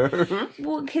lot of nerve.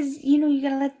 well, because, you know, you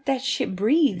gotta let that shit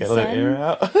breathe, Gotta let son. air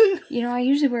out. You know, I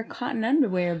usually wear cotton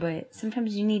underwear, but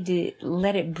sometimes you need to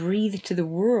let it breathe to the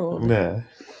world. Yeah,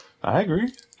 I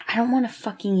agree. I don't want a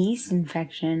fucking yeast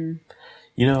infection.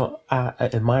 You know,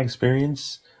 in my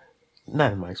experience,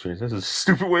 not in my experience, that's a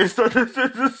stupid way to start this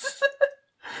sentence.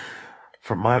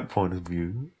 From my point of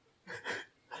view,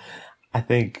 I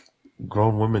think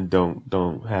grown women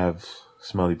don't have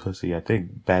smelly pussy. I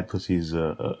think bad pussy is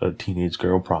a teenage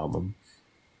girl problem.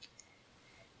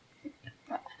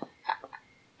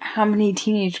 How many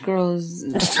teenage girls'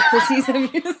 pussies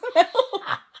have you smelled?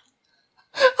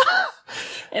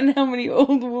 And how many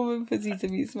old woman pussies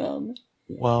have you smelled?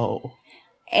 Well,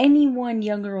 Anyone,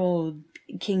 young or old,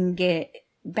 can get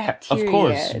bacteria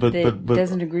course, but- that but-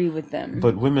 doesn't agree with them.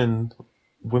 but women,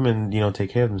 you know,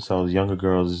 take care of themselves. Younger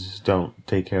girls don't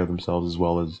take care of themselves as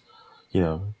well as, you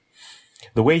know.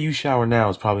 The way you shower now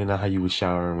is probably not how you was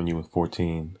showering when you were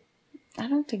 14. I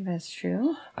don't think that's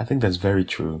true. I think that's very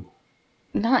true.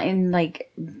 Not in,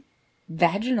 like,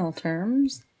 vaginal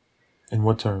terms. In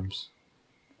what terms?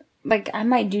 Like, I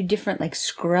might do different, like,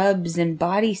 scrubs and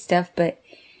body stuff, but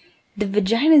the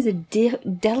vagina is a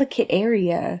delicate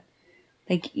area.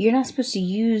 Like, you're not supposed to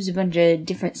use a bunch of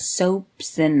different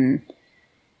soaps, and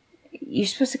you're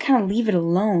supposed to kind of leave it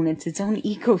alone. It's its own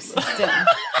ecosystem.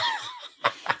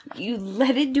 You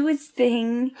let it do its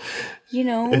thing, you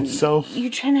know. It's You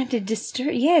try not to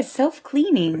disturb. Yeah, it's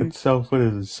self-cleaning. It's what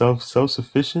is it?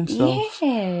 Self-sufficient?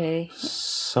 Yeah,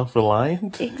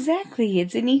 Self-reliant? exactly.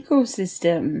 It's an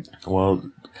ecosystem.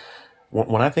 Well,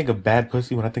 when I think of bad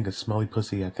pussy, when I think of smelly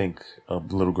pussy, I think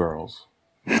of little girls.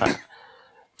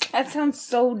 That sounds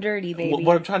so dirty, baby.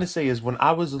 What I'm trying to say is when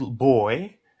I was a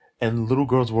boy and little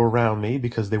girls were around me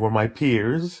because they were my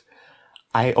peers,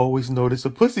 I always noticed a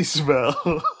pussy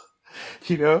smell.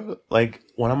 You know? Like,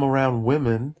 when I'm around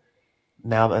women,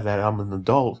 now that I'm an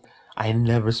adult, I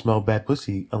never smell bad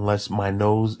pussy unless my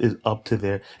nose is up to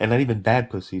their... And not even bad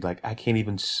pussy. Like, I can't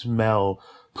even smell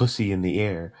pussy in the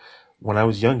air. When I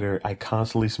was younger, I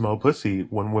constantly smelled pussy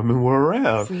when women were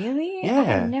around. Really?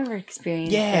 Yeah. I've never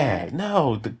experienced Yeah, that.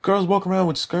 no, the girls walk around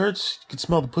with skirts, you can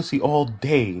smell the pussy all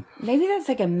day. Maybe that's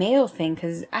like a male thing,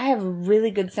 because I have a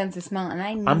really good sense of smell, and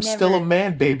I'm still a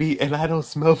man, baby, and I don't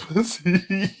smell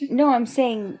pussy. No, I'm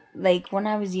saying, like, when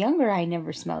I was younger, I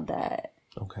never smelled that.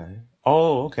 Okay.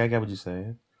 Oh, okay, I got what you're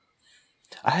saying.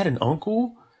 I had an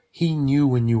uncle, he knew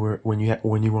when you were on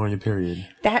your period.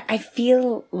 That, I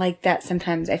feel like that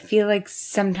sometimes. I feel like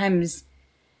sometimes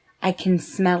I can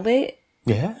smell it,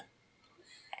 Yeah?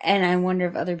 and I wonder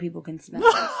if other people can smell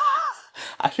it.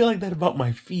 I feel like that about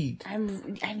my feet.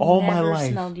 I've All my never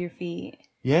life. smelled your feet.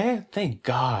 Yeah? Thank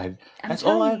God. I'm That's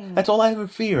all telling you. that's all I ever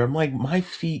fear. I'm like, my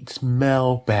feet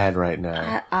smell bad right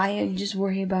now. I just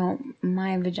worry about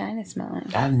my vagina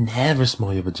smelling. I never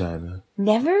smell your vagina.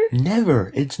 Never?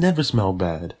 Never. It's never smelled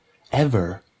bad.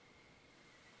 Ever.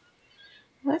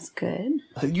 Well, that's good.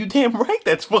 You damn right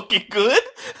that's fucking good.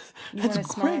 You That's want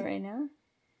to smell it great. right now?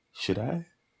 Should I?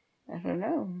 I don't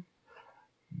know.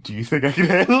 Do you think I can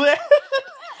handle that?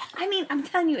 I mean, I'm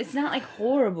telling you, it's not like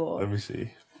horrible. Let me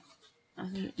see.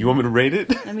 You want me to rate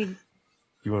it? I mean,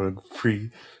 You want a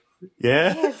free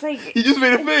Yeah? Yeah, it's like You just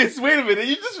made a face. Wait a minute.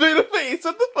 You just made a face.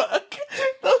 What the fuck?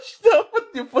 Don't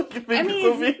put your fucking I fingers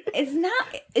on mean, me.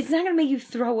 it's not gonna make you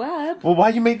throw up. Well, why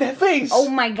you made that face? Oh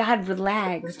my god,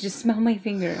 relax. Just smell my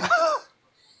finger.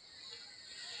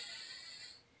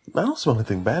 I don't smell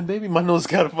anything bad, baby. My nose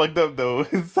kind of fucked up, though.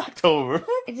 It's October.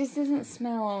 It just doesn't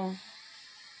smell.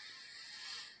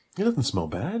 It doesn't smell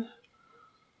bad.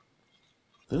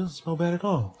 It doesn't smell bad at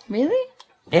all. Really?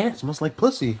 Yeah, it smells like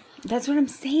pussy. That's what I'm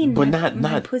saying. But my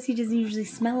not- pussy doesn't usually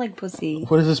smell like pussy.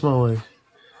 What does it smell like?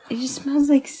 It just smells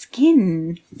like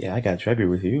skin. Yeah, I got you. I agree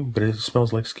with you. But it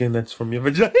smells like skin that's from your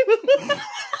vagina.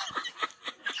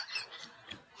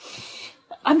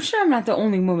 I'm sure I'm not the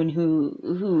only woman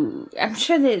who I'm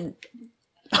sure that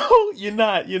Oh, you're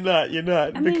not.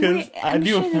 I mean, Because wait, I I'm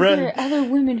knew sure a that friend. there are other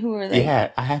women who are like,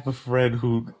 Yeah, I have a friend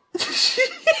who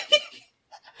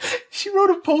she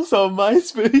wrote a post on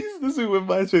MySpace. This is when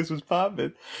MySpace was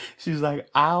popping. She's like,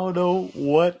 I don't know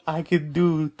what I can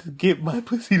do to get my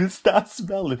pussy to stop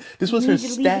smelling. This was you her need to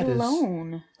status. leave it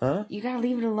alone. Huh? You gotta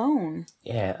leave it alone.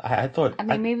 Yeah, I thought. I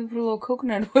mean, maybe put a little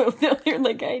coconut oil down there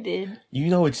like I did. You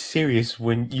know it's serious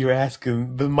when you're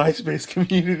asking the MySpace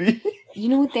community. You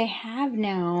know what they have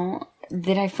now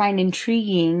that I find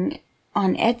intriguing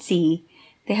on Etsy?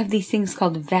 They have these things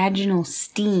called vaginal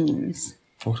steams.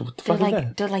 What the fuck is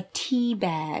that? They're like tea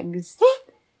bags,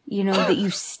 you know, that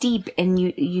you steep and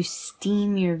you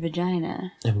steam your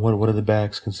vagina. And what do the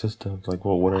bags consist of? Like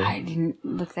what are I didn't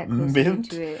look that closely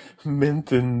mint, into it,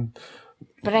 mint and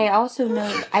but I also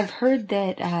know I've heard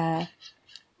that.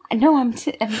 No,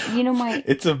 you know my.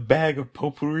 it's a bag of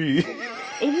potpourri.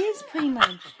 It is pretty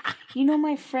much. You know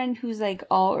my friend who's like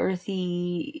all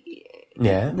earthy,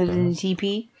 Yeah. lives in a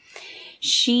teepee.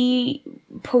 She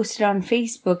posted on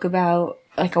Facebook about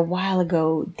like a while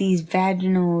ago these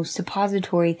vaginal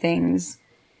suppository things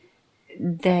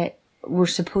that were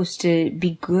supposed to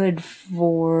be good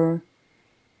for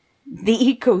the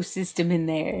ecosystem in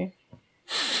there.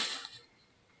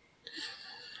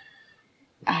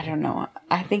 I don't know.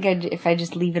 I think if I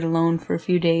just leave it alone for a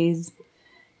few days,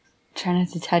 try not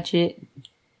to touch it.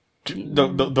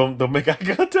 Don't make eye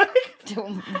contact.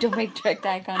 Don't make direct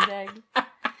eye contact.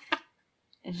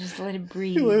 And just let it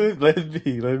breathe. Let it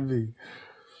be.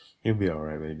 You'll be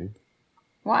alright, baby.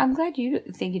 Well, I'm glad you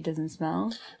think it doesn't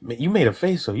smell. Man, you made a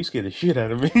face, so you scared the shit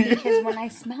out of me. Because when I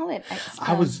smell it, it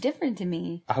smells different to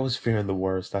me. I was fearing the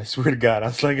worst. I swear to God. I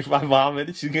was like, if I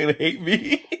vomit, she's gonna hate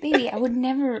me. Baby, I would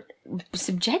never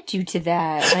subject you to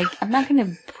that. Like, I'm not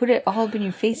gonna put it all up in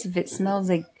your face if it smells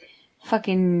like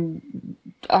fucking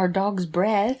our dog's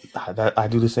breath. I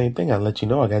do the same thing. I let you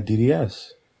know I got DDS.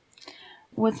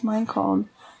 What's mine called?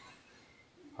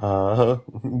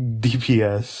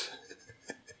 DPS.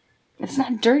 It's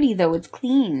not dirty though, it's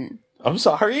clean. I'm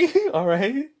sorry. All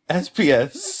right.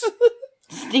 SPS.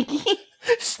 Stinky?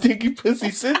 Stinky pussy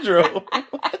syndrome.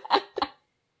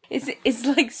 It's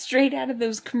like straight out of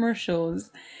those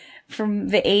commercials from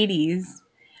the 80s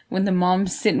when the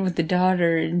mom's sitting with the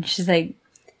daughter and she's like,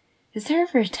 is there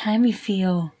ever a time you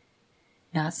feel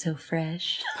not so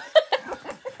fresh?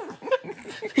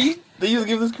 They used to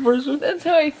give this commercial? That's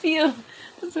how I feel.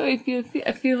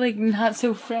 I feel like not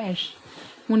so fresh.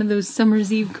 One of those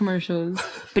Summer's Eve commercials.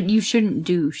 But you shouldn't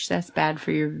douche. That's bad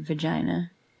for your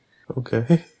vagina.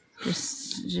 Okay.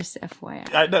 Just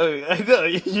FYI. I know.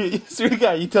 You swear to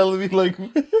God, you telling me like...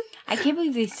 I can't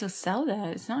believe they still sell that.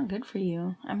 It's not good for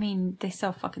you. I mean, they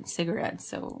sell fucking cigarettes,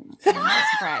 so I'm not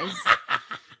surprised.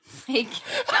 Like...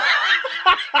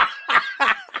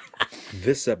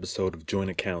 This episode of Joint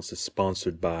Accounts is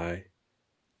sponsored by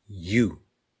you.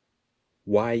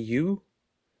 Why you?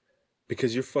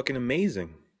 Because you're fucking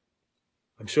amazing.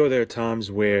 I'm sure there are times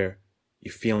where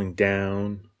you're feeling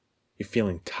down, you're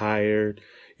feeling tired,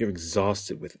 you're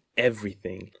exhausted with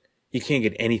everything. You can't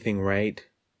get anything right.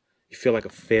 You feel like a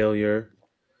failure.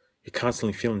 You're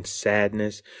constantly feeling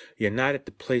sadness. You're not at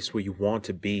the place where you want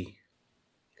to be.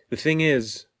 The thing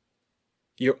is,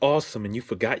 you're awesome and you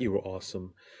forgot you were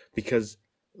awesome because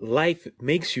life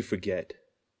makes you forget.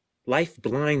 Life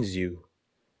blinds you.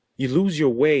 You lose your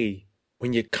way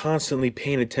when you're constantly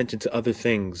paying attention to other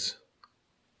things.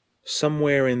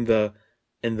 Somewhere in the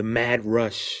mad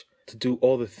rush to do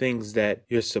all the things that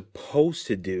you're supposed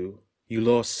to do, you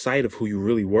lost sight of who you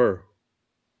really were.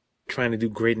 Trying to do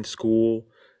great in school,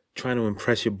 trying to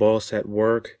impress your boss at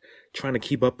work, trying to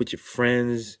keep up with your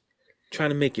friends, trying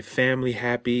to make your family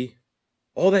happy.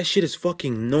 All that shit is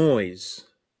fucking noise.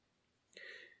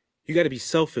 You gotta be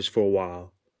selfish for a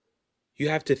while. You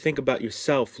have to think about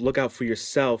yourself, look out for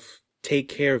yourself, take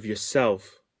care of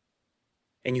yourself.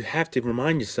 And you have to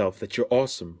remind yourself that you're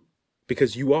awesome.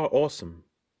 Because you are awesome.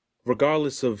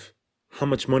 Regardless of how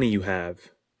much money you have,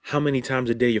 how many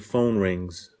times a day your phone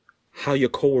rings, how your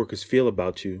coworkers feel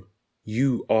about you,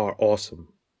 you are awesome.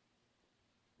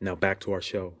 Now back to our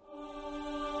show.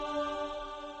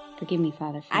 Forgive me,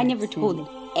 Father. I never told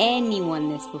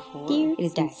anyone this before. Dear it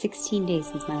has been Dad. 16 days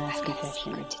since my last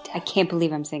confession. secret to tell. I can't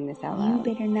believe I'm saying this out loud.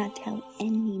 You better not tell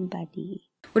anybody.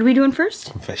 What are we doing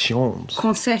first? Confessions.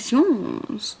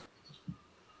 Concessions.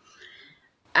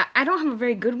 I don't have a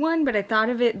very good one, but I thought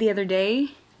of it the other day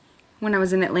when I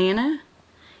was in Atlanta.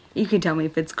 You can tell me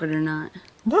if it's good or not.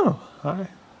 No,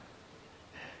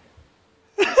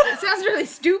 It sounds really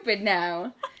stupid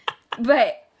now.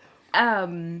 But I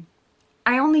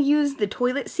only use the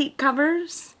toilet seat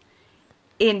covers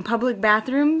in public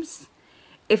bathrooms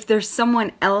if there's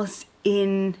someone else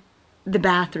in the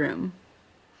bathroom.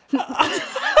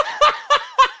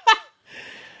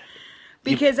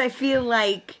 Because I feel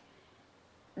like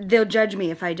they'll judge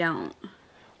me if I don't.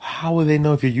 How will they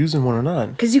know if you're using one or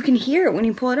not? Because you can hear it when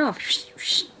you pull it off.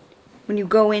 When you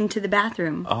go into the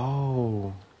bathroom.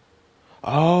 Oh.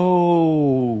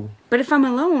 But if I'm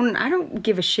alone, I don't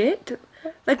give a shit.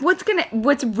 Like,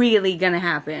 what's really gonna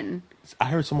happen? I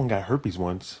heard someone got herpes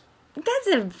once. That's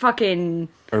a fucking...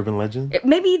 Urban legend?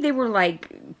 Maybe they were,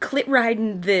 like, clit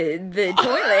riding the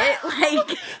toilet.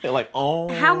 Like, They're like, oh.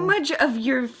 how much of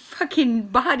your fucking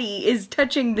body is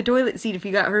touching the toilet seat if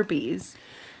you got herpes?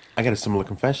 I got a similar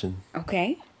confession.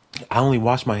 Okay. I only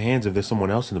wash my hands if there's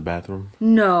someone else in the bathroom.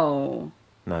 No.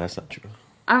 No, that's not true.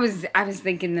 I was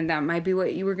thinking that might be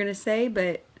what you were gonna say,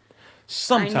 but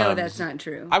Sometimes. I know that's not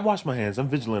true. I wash my hands. I'm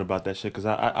vigilant about that shit because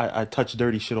I touch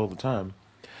dirty shit all the time.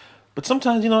 But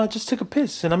sometimes, I just took a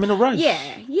piss and I'm in a rush. Yeah.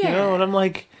 And I'm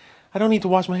like, I don't need to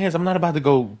wash my hands. I'm not about to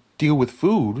go deal with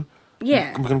food.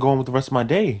 Yeah. I'm going to go on with the rest of my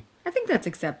day. I think that's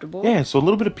acceptable. Yeah, so a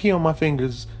little bit of pee on my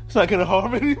fingers, it's not going to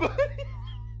harm anybody.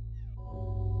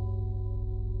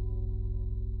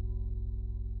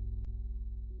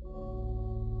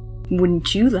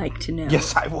 Wouldn't you like to know?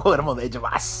 Yes, I would. I'm on the edge of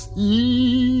my seat.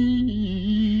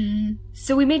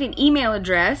 So we made an email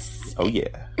address. Oh, yeah.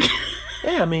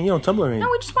 Yeah, I mean, Tumblr ain't. No,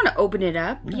 we just want to open it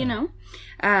up,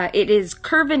 It is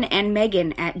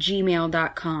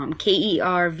kervinandmegan@gmail.com.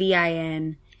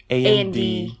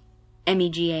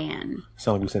 KERVINANDMEGAN.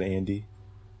 Sound like we said Andy.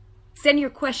 Send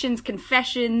your questions,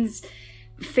 confessions,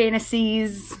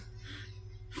 fantasies,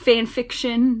 fan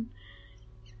fiction,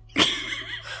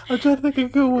 I'm trying to think of a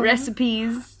good one.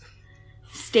 recipes,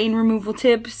 stain removal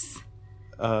tips.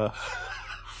 Fuck,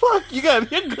 you're good.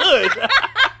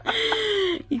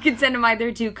 You can send them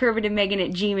either to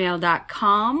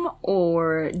kervinandmegan@gmail.com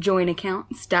or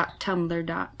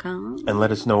joinaccounts.tumblr.com. And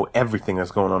let us know everything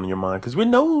that's going on in your mind, because we're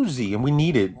nosy and we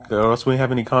need it, or else we don't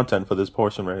have any content for this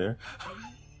portion right here.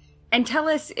 And tell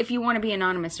us if you want to be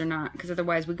anonymous or not, because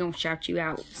otherwise we're going to shout you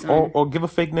out. Son. Or give a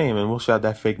fake name and we'll shout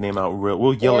that fake name out real.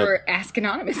 We'll yell Or it. ask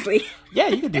anonymously. Yeah,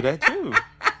 you can do that too.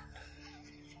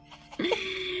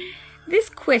 This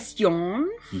question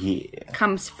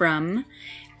comes from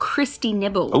Christy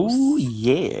Nibbles. Oh,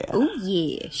 yeah. Oh,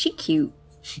 yeah. She cute.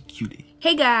 She cutie.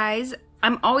 Hey, guys.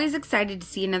 I'm always excited to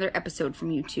see another episode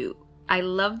from you two. I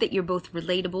love that you're both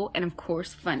relatable and, of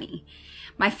course, funny.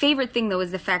 My favorite thing, though,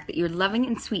 is the fact that you're loving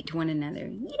and sweet to one another.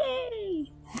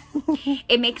 Yay!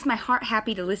 It makes my heart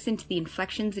happy to listen to the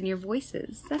inflections in your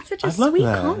voices. That's such a sweet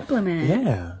compliment.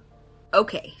 Yeah.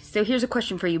 Okay, so here's a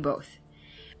question for you both.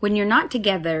 When you're not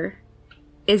together,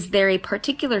 is there a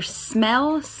particular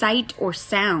smell, sight, or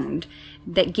sound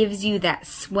that gives you that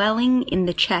swelling in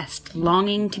the chest,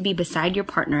 longing to be beside your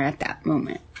partner at that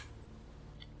moment?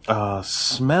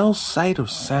 Smell, sight, or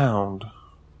sound?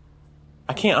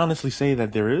 I can't honestly say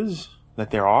that there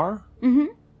are. Mm-hmm.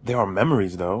 There are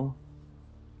memories, though.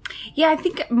 Yeah, I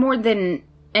think more than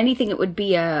anything, it would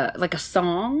be a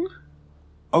song.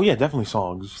 Oh, yeah, definitely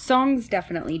songs. Songs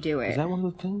definitely do it. Is that one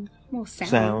of the things? Well, sound.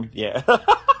 Sound, yeah.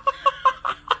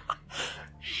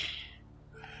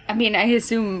 I mean, I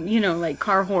assume, like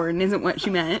car horn isn't what she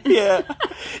meant. Yeah.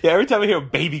 Yeah, every time I hear a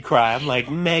baby cry, I'm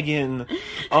like, Megan,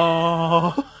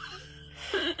 oh.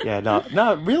 Yeah, no,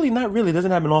 not really. It doesn't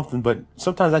happen often, but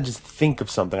sometimes I just think of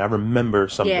something. I remember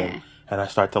something, and I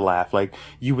start to laugh. Like,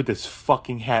 you with this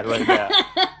fucking hat right now.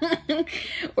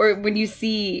 Or when you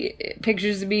see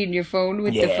pictures of me in your phone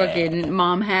with the fucking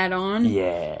mom hat on.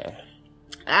 Yeah.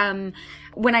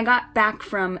 When I got back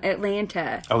from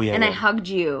Atlanta I hugged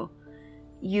you,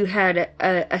 you had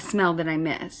a smell that I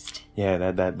missed.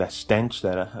 Yeah, that stench,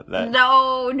 that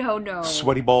No.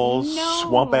 sweaty balls,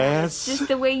 swamp ass. Just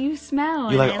the way you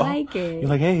smell, You're and like, I like it. You're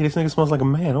like, hey, this nigga smells like a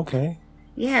man. Okay.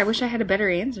 Yeah, I wish I had a better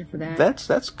answer for that.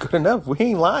 That's good enough. We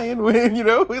ain't lying.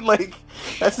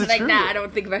 That's the like, truth. nah, I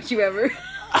don't think about you ever.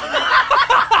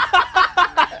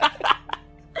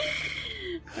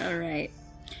 All right.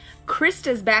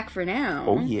 Krista's back for now.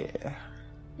 Oh, yeah.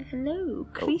 Hello,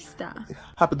 Krista.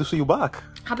 Happy to see you back.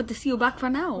 Happy to see you back for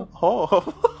now. Oh.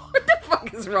 What the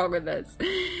fuck is wrong with us?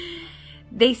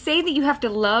 They say that you have to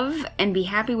love and be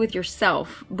happy with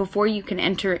yourself before you can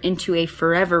enter into a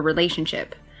forever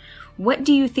relationship. What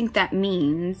do you think that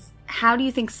means? How do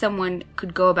you think someone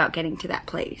could go about getting to that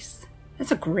place?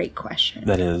 That's a great question.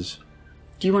 That is.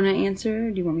 Do you want to answer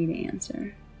or do you want me to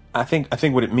answer? I think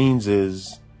what it means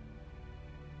is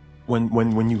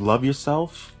when you love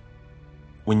yourself,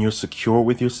 when you're secure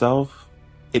with yourself,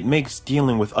 it makes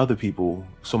dealing with other people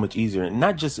so much easier. And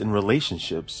not just in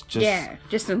relationships.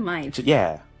 Just in life.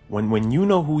 Yeah. When you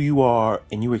know who you are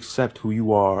and you accept who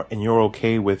you are and you're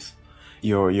okay with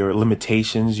your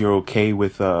limitations, you're okay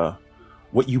with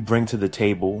what you bring to the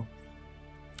table,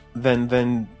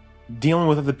 then dealing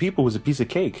with other people is a piece of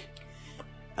cake.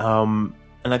 And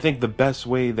I think the best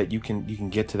way that you can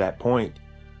get to that point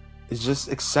is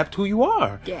just accept who you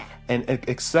are. Yeah. And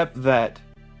accept that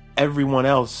everyone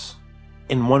else,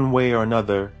 in one way or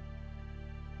another,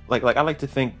 like I like to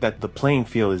think that the playing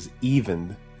field is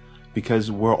evened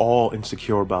because we're all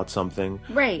insecure about something.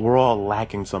 Right. We're all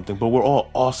lacking something, but we're all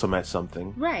awesome at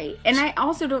something. Right. And I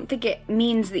also don't think it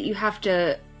means that you have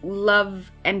to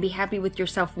love and be happy with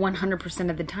yourself 100%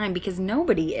 of the time, because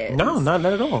nobody is. No, not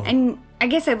at all. And I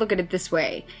guess I look at it this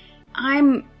way.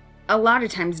 I'm a lot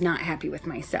of times not happy with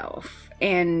myself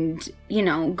and,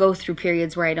 go through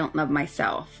periods where I don't love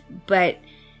myself. But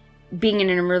being in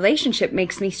a relationship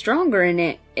makes me stronger in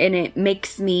it, and it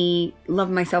makes me love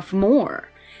myself more.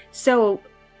 So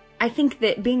I think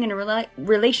that being in a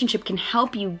relationship can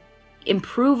help you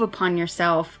improve upon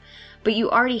yourself, but you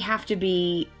already have to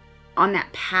be on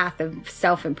that path of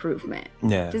self-improvement.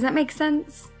 Yeah. Does that make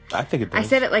sense? I think it does. I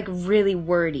said it like really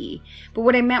wordy, but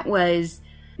what I meant was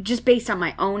just based on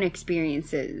my own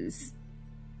experiences,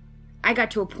 I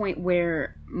got to a point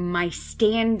where my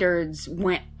standards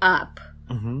went up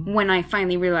when I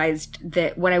finally realized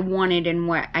that what I wanted and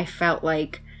what I felt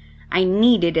like I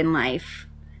needed in life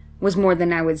was more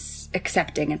than I was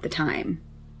accepting at the time.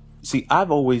 See,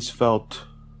 I've always felt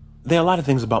there are a lot of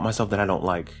things about myself that I don't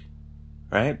like,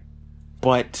 right?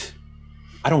 But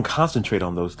I don't concentrate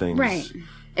on those things. Right.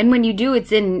 And when you do,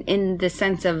 it's in the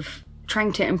sense of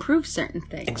trying to improve certain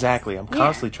things. Exactly. I'm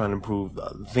constantly trying to improve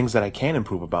things that I can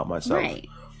improve about myself. Right.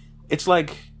 It's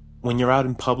like when you're out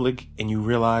in public and you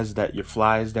realize that your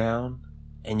fly is down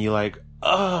and you're like,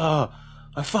 oh,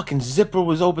 my fucking zipper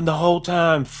was open the whole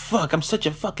time. Fuck, I'm such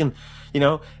a fucking,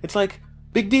 it's like,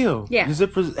 big deal. Yeah. Your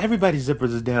zippers, everybody's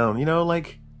zippers is down,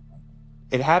 like,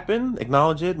 it happened,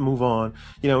 acknowledge it, move on.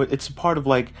 It's a part of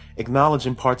like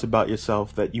acknowledging parts about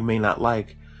yourself that you may not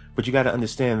like, but you got to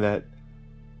understand that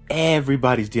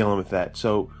everybody's dealing with that.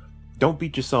 So don't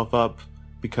beat yourself up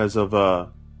because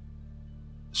of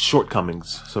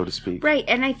shortcomings, so to speak. Right.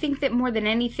 And I think that more than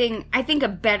anything, I think a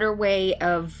better way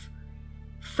of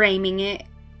framing it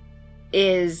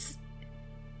is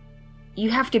you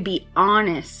have to be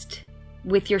honest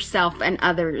with yourself and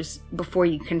others before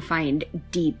you can find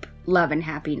deep love and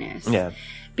happiness. Yeah.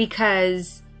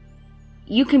 Because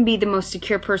you can be the most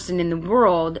secure person in the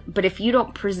world, but if you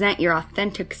don't present your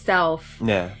authentic self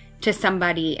to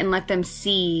somebody and let them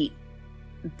see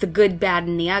the good, bad,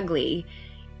 and the ugly,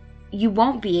 you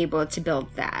won't be able to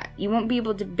build that. You won't be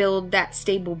able to build that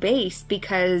stable base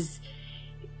because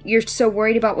you're so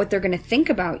worried about what they're going to think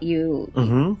about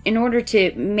you. In order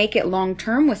to make it long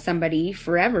term with somebody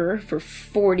forever, for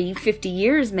 40, 50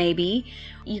 years maybe,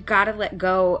 you got to let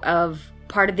go of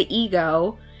part of the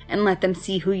ego and let them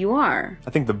see who you are. I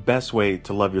think the best way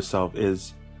to love yourself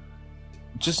is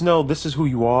just know this is who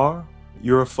you are.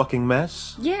 You're a fucking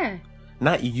mess. Yeah.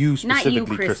 Not you specifically, Not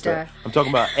you, Krista. I'm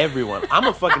talking about everyone. I'm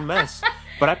a fucking mess.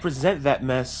 But I present that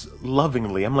mess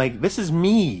lovingly. I'm like, this is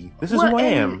me. This is who I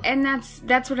am. And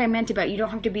that's what I meant about you don't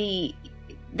have to be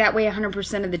that way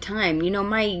 100% of the time.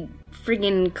 My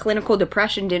friggin' clinical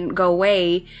depression didn't go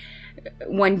away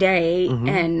one day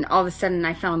and all of a sudden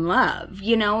I found love.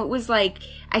 It was like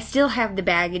I still have the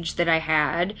baggage that I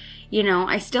had.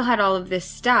 I still had all of this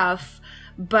stuff,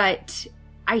 but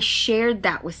I shared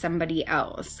that with somebody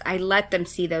else. I let them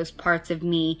see those parts of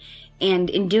me, and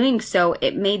in doing so,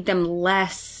 it made them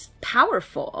less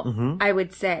powerful, I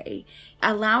would say.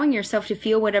 Allowing yourself to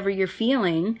feel whatever you're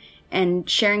feeling and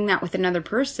sharing that with another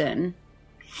person.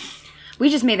 We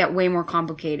just made that way more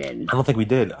complicated. I don't think we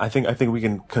did. I think we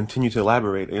can continue to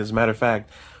elaborate. As a matter of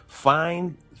fact,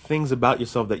 find things about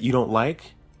yourself that you don't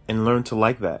like and learn to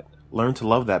like that. Learn to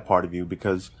love that part of you,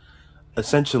 because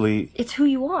essentially it's who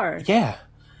you are. Yeah.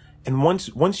 And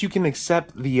once you can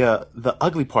accept the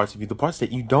ugly parts of you, the parts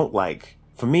that you don't like,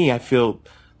 for me, I feel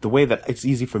the way that it's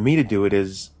easy for me to do it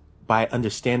is by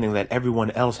understanding that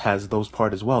everyone else has those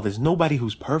parts as well. There's nobody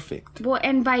who's perfect. Well,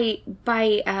 and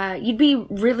by you'd be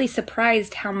really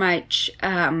surprised how much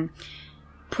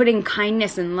putting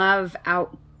kindness and love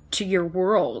out to your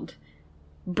world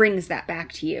brings that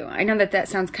back to you. I know that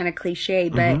sounds kind of cliche,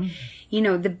 but you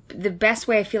know, the best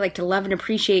way I feel like to love and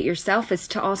appreciate yourself is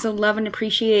to also love and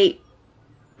appreciate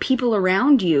people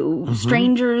around you,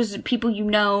 strangers, people you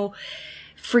know.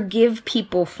 Forgive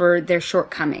people for their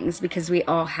shortcomings because we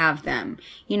all have them.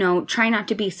 You know, try not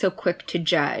to be so quick to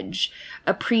judge.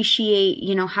 Appreciate,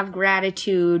 you know, have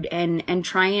gratitude and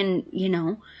try and, you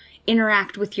know,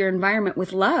 interact with your environment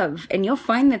with love. And you'll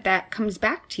find that comes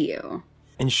back to you.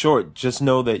 In short, just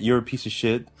know that you're a piece of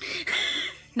shit.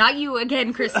 Not you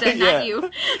again, Krista, Yeah. not you.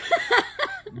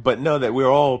 But know that we're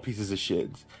all pieces of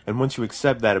shit. And once you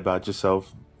accept that about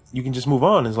yourself, you can just move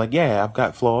on. It's like, yeah, I've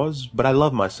got flaws, but I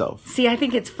love myself. See, I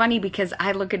think it's funny because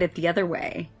I look at it the other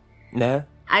way. Nah.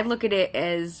 I look at it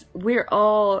as we're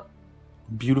all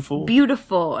Beautiful.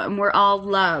 beautiful and we're all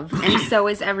love and so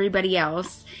is everybody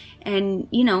else. And,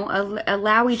 you know,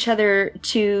 allow each other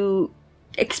to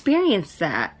experience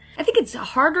that. I think it's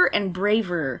harder and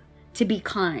braver to be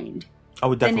kind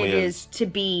Oh, it than definitely it is to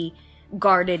be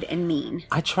guarded and mean.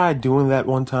 I tried doing that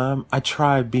one time. I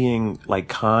tried being like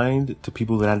kind to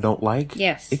people that I don't like.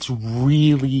 Yes. It's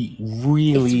really,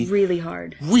 really, It's really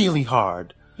hard. really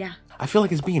hard. Yeah. I feel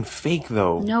like it's being fake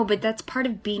though. No, but that's part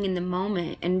of being in the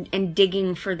moment and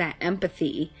digging for that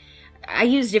empathy. I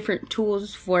use different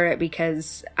tools for it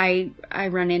because I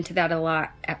run into that a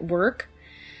lot at work,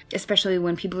 especially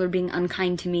when people are being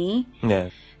unkind to me. Yeah.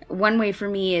 One way for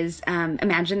me is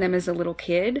imagine them as a little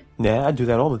kid Yeah, I do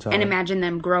that all the time. and imagine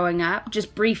them growing up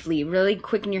just briefly, really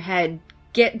quick in your head.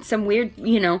 Get some weird,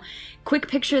 you know, quick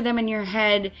picture them in your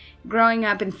head growing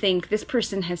up and think this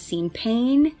person has seen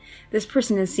pain. This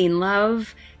person has seen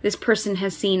love. This person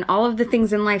has seen all of the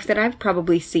things in life that I've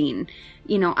probably seen.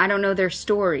 You know, I don't know their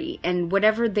story. And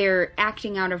whatever they're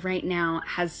acting out of right now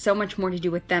has so much more to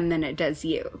do with them than it does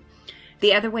you.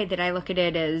 The other way that I look at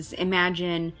it is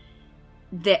imagine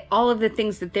that all of the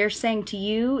things that they're saying to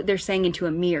you, they're saying into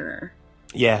a mirror.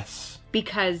 Yes.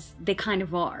 Because they kind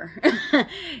of are.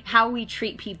 How we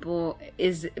treat people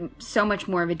is so much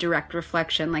more of a direct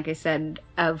reflection, like I said,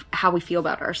 of how we feel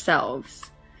about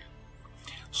ourselves.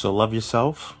 So love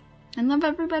yourself. And love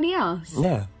everybody else.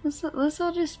 Yeah. Let's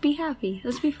all just be happy.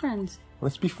 Let's be friends.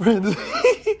 Let's be friends.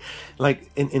 Like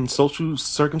in social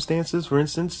circumstances, for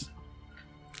instance,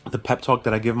 the pep talk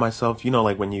that I give myself, you know,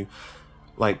 like when you,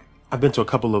 like, I've been to a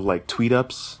couple of like tweet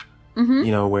ups,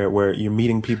 you know, where you're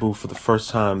meeting people for the first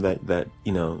time that,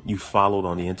 you know, you followed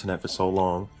on the internet for so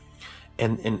long.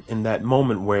 And in that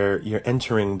moment where you're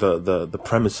entering the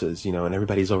premises, you know, and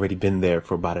everybody's already been there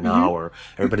for about an hour,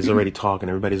 everybody's already talking,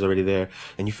 everybody's already there,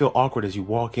 and you feel awkward as you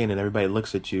walk in and everybody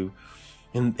looks at you.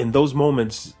 In those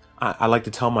moments, I like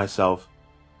to tell myself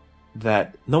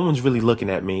that no one's really looking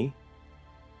at me.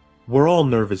 We're all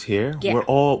nervous here. Yeah. We're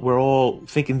all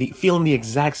feeling the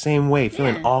exact same way,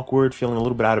 feeling awkward, feeling a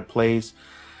little bit out of place.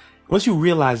 Once you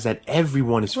realize that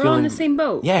everyone is We're feeling all in the same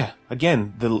boat. Yeah,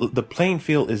 again, the playing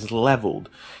field is leveled.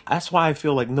 That's why I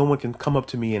feel like no one can come up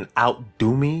to me and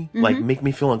outdo me, like make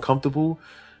me feel uncomfortable,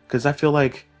 because I feel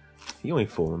like you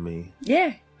ain't fooling me.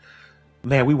 Yeah.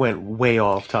 Man, we went way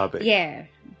off topic. Yeah.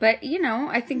 But, you know,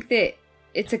 I think that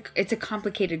it's a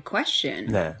complicated question.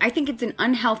 Yeah. I think it's an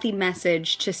unhealthy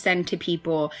message to send to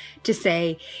people to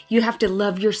say, you have to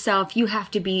love yourself, you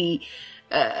have to be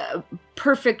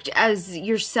perfect as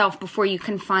yourself before you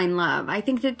can find love. I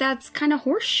think that that's kind of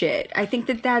horseshit. I think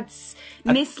that that's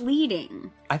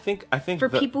misleading I think for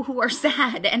people who are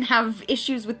sad and have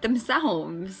issues with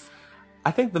themselves. I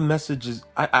think the message is,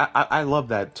 I love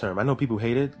that term. I know people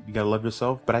hate it. You gotta love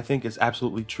yourself, but I think it's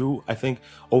absolutely true. I think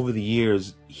over the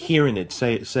years, hearing it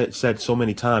said so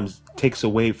many times takes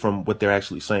away from what they're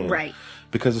actually saying. Right.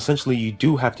 Because essentially you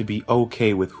do have to be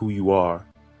okay with who you are.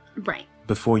 Right.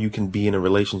 Before you can be in a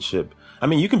relationship. I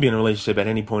mean, you can be in a relationship at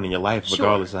any point in your life,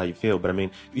 regardless of how you feel. But I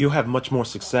mean, you'll have much more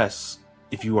success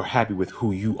if you are happy with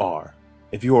who you are.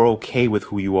 If you are okay with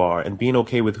who you are. And being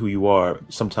okay with who you are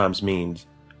sometimes means,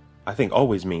 I think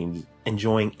always means,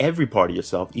 enjoying every part of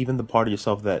yourself, even the part of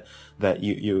yourself that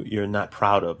you're not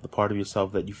proud of, the part of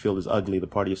yourself that you feel is ugly, the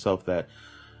part of yourself that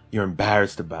you're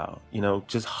embarrassed about. You know,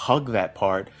 just hug that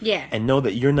part. Yeah. And know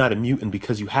that you're not a mutant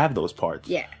because you have those parts.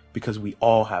 Yeah. Because we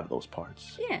all have those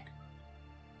parts. Yeah.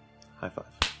 High five.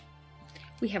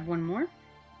 We have one more.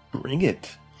 Bring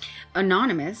it.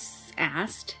 Anonymous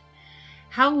asked,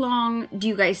 How long do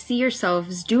you guys see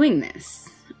yourselves doing this?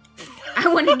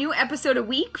 I want a new episode a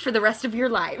week for the rest of your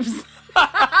lives.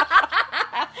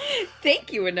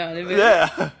 Thank you, Anonymous.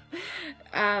 Yeah.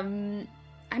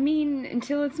 I mean,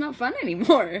 until it's not fun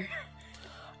anymore.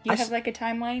 You have like a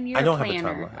timeline? You're I don't a have a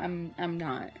planner. timeline. I'm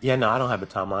not. Yeah, no, I don't have a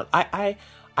timeline.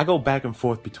 I go back and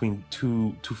forth between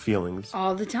two feelings.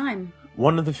 All the time.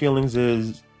 One of the feelings,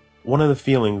 that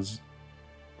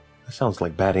sounds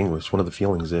like bad English. One of the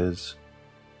feelings is,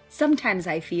 Sometimes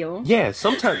I feel. yeah,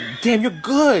 sometimes, damn, you're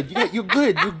good. You're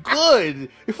good. You're good.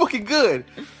 You're fucking good.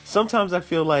 Sometimes I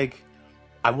feel like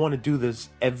I want to do this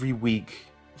every week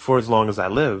for as long as I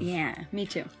live. Yeah, me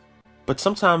too. But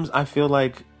sometimes I feel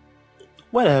like,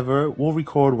 whatever, we'll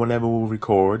record whenever we'll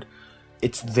record.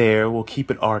 It's there. We'll keep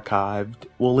it archived.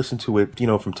 We'll listen to it,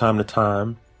 from time to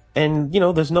time. And,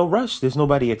 there's no rush. There's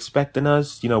nobody expecting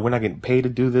us. We're not getting paid to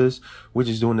do this. We're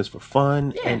just doing this for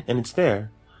fun. Yeah. And it's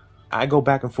there. I go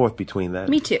back and forth between that.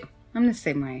 Me too. I'm the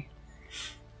same way.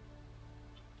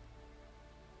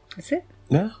 That's it.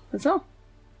 Yeah. That's all.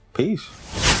 Peace.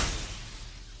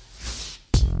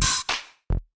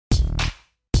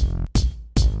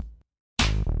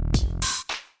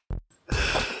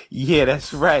 Yeah,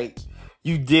 that's right.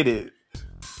 You did it.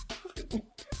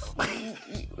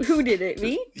 Who did it?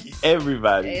 Me?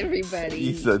 Everybody. Everybody.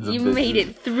 You sons of You bitches. made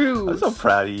it through. I'm so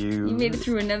proud of you. You made it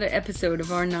through another episode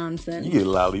of our nonsense. You get a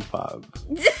lollipop.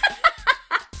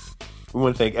 We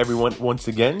want to thank everyone once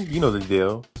again. You know the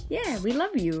deal. Yeah, we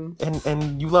love you.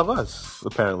 And you love us,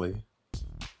 apparently.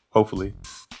 Hopefully.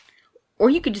 Or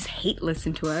you could just hate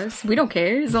listen to us. We don't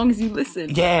care as long as you listen.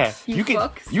 Yeah. You could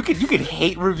fucks. you could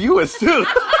hate review us too.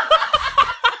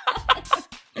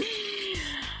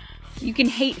 You can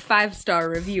hate 5-star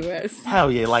review us.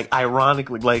 Hell yeah, like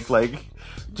ironically, like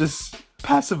just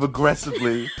passive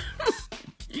aggressively.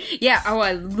 Yeah, oh,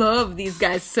 I love these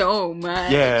guys so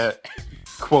much. Yeah.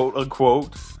 Quote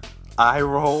unquote. Eye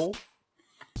roll.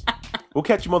 We'll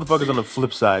catch you motherfuckers on the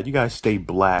flip side. You guys stay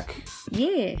black.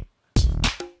 Yeah.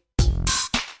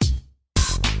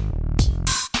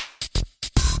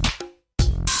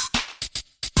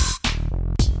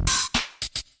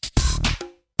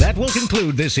 That will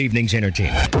conclude this evening's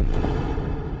entertainment.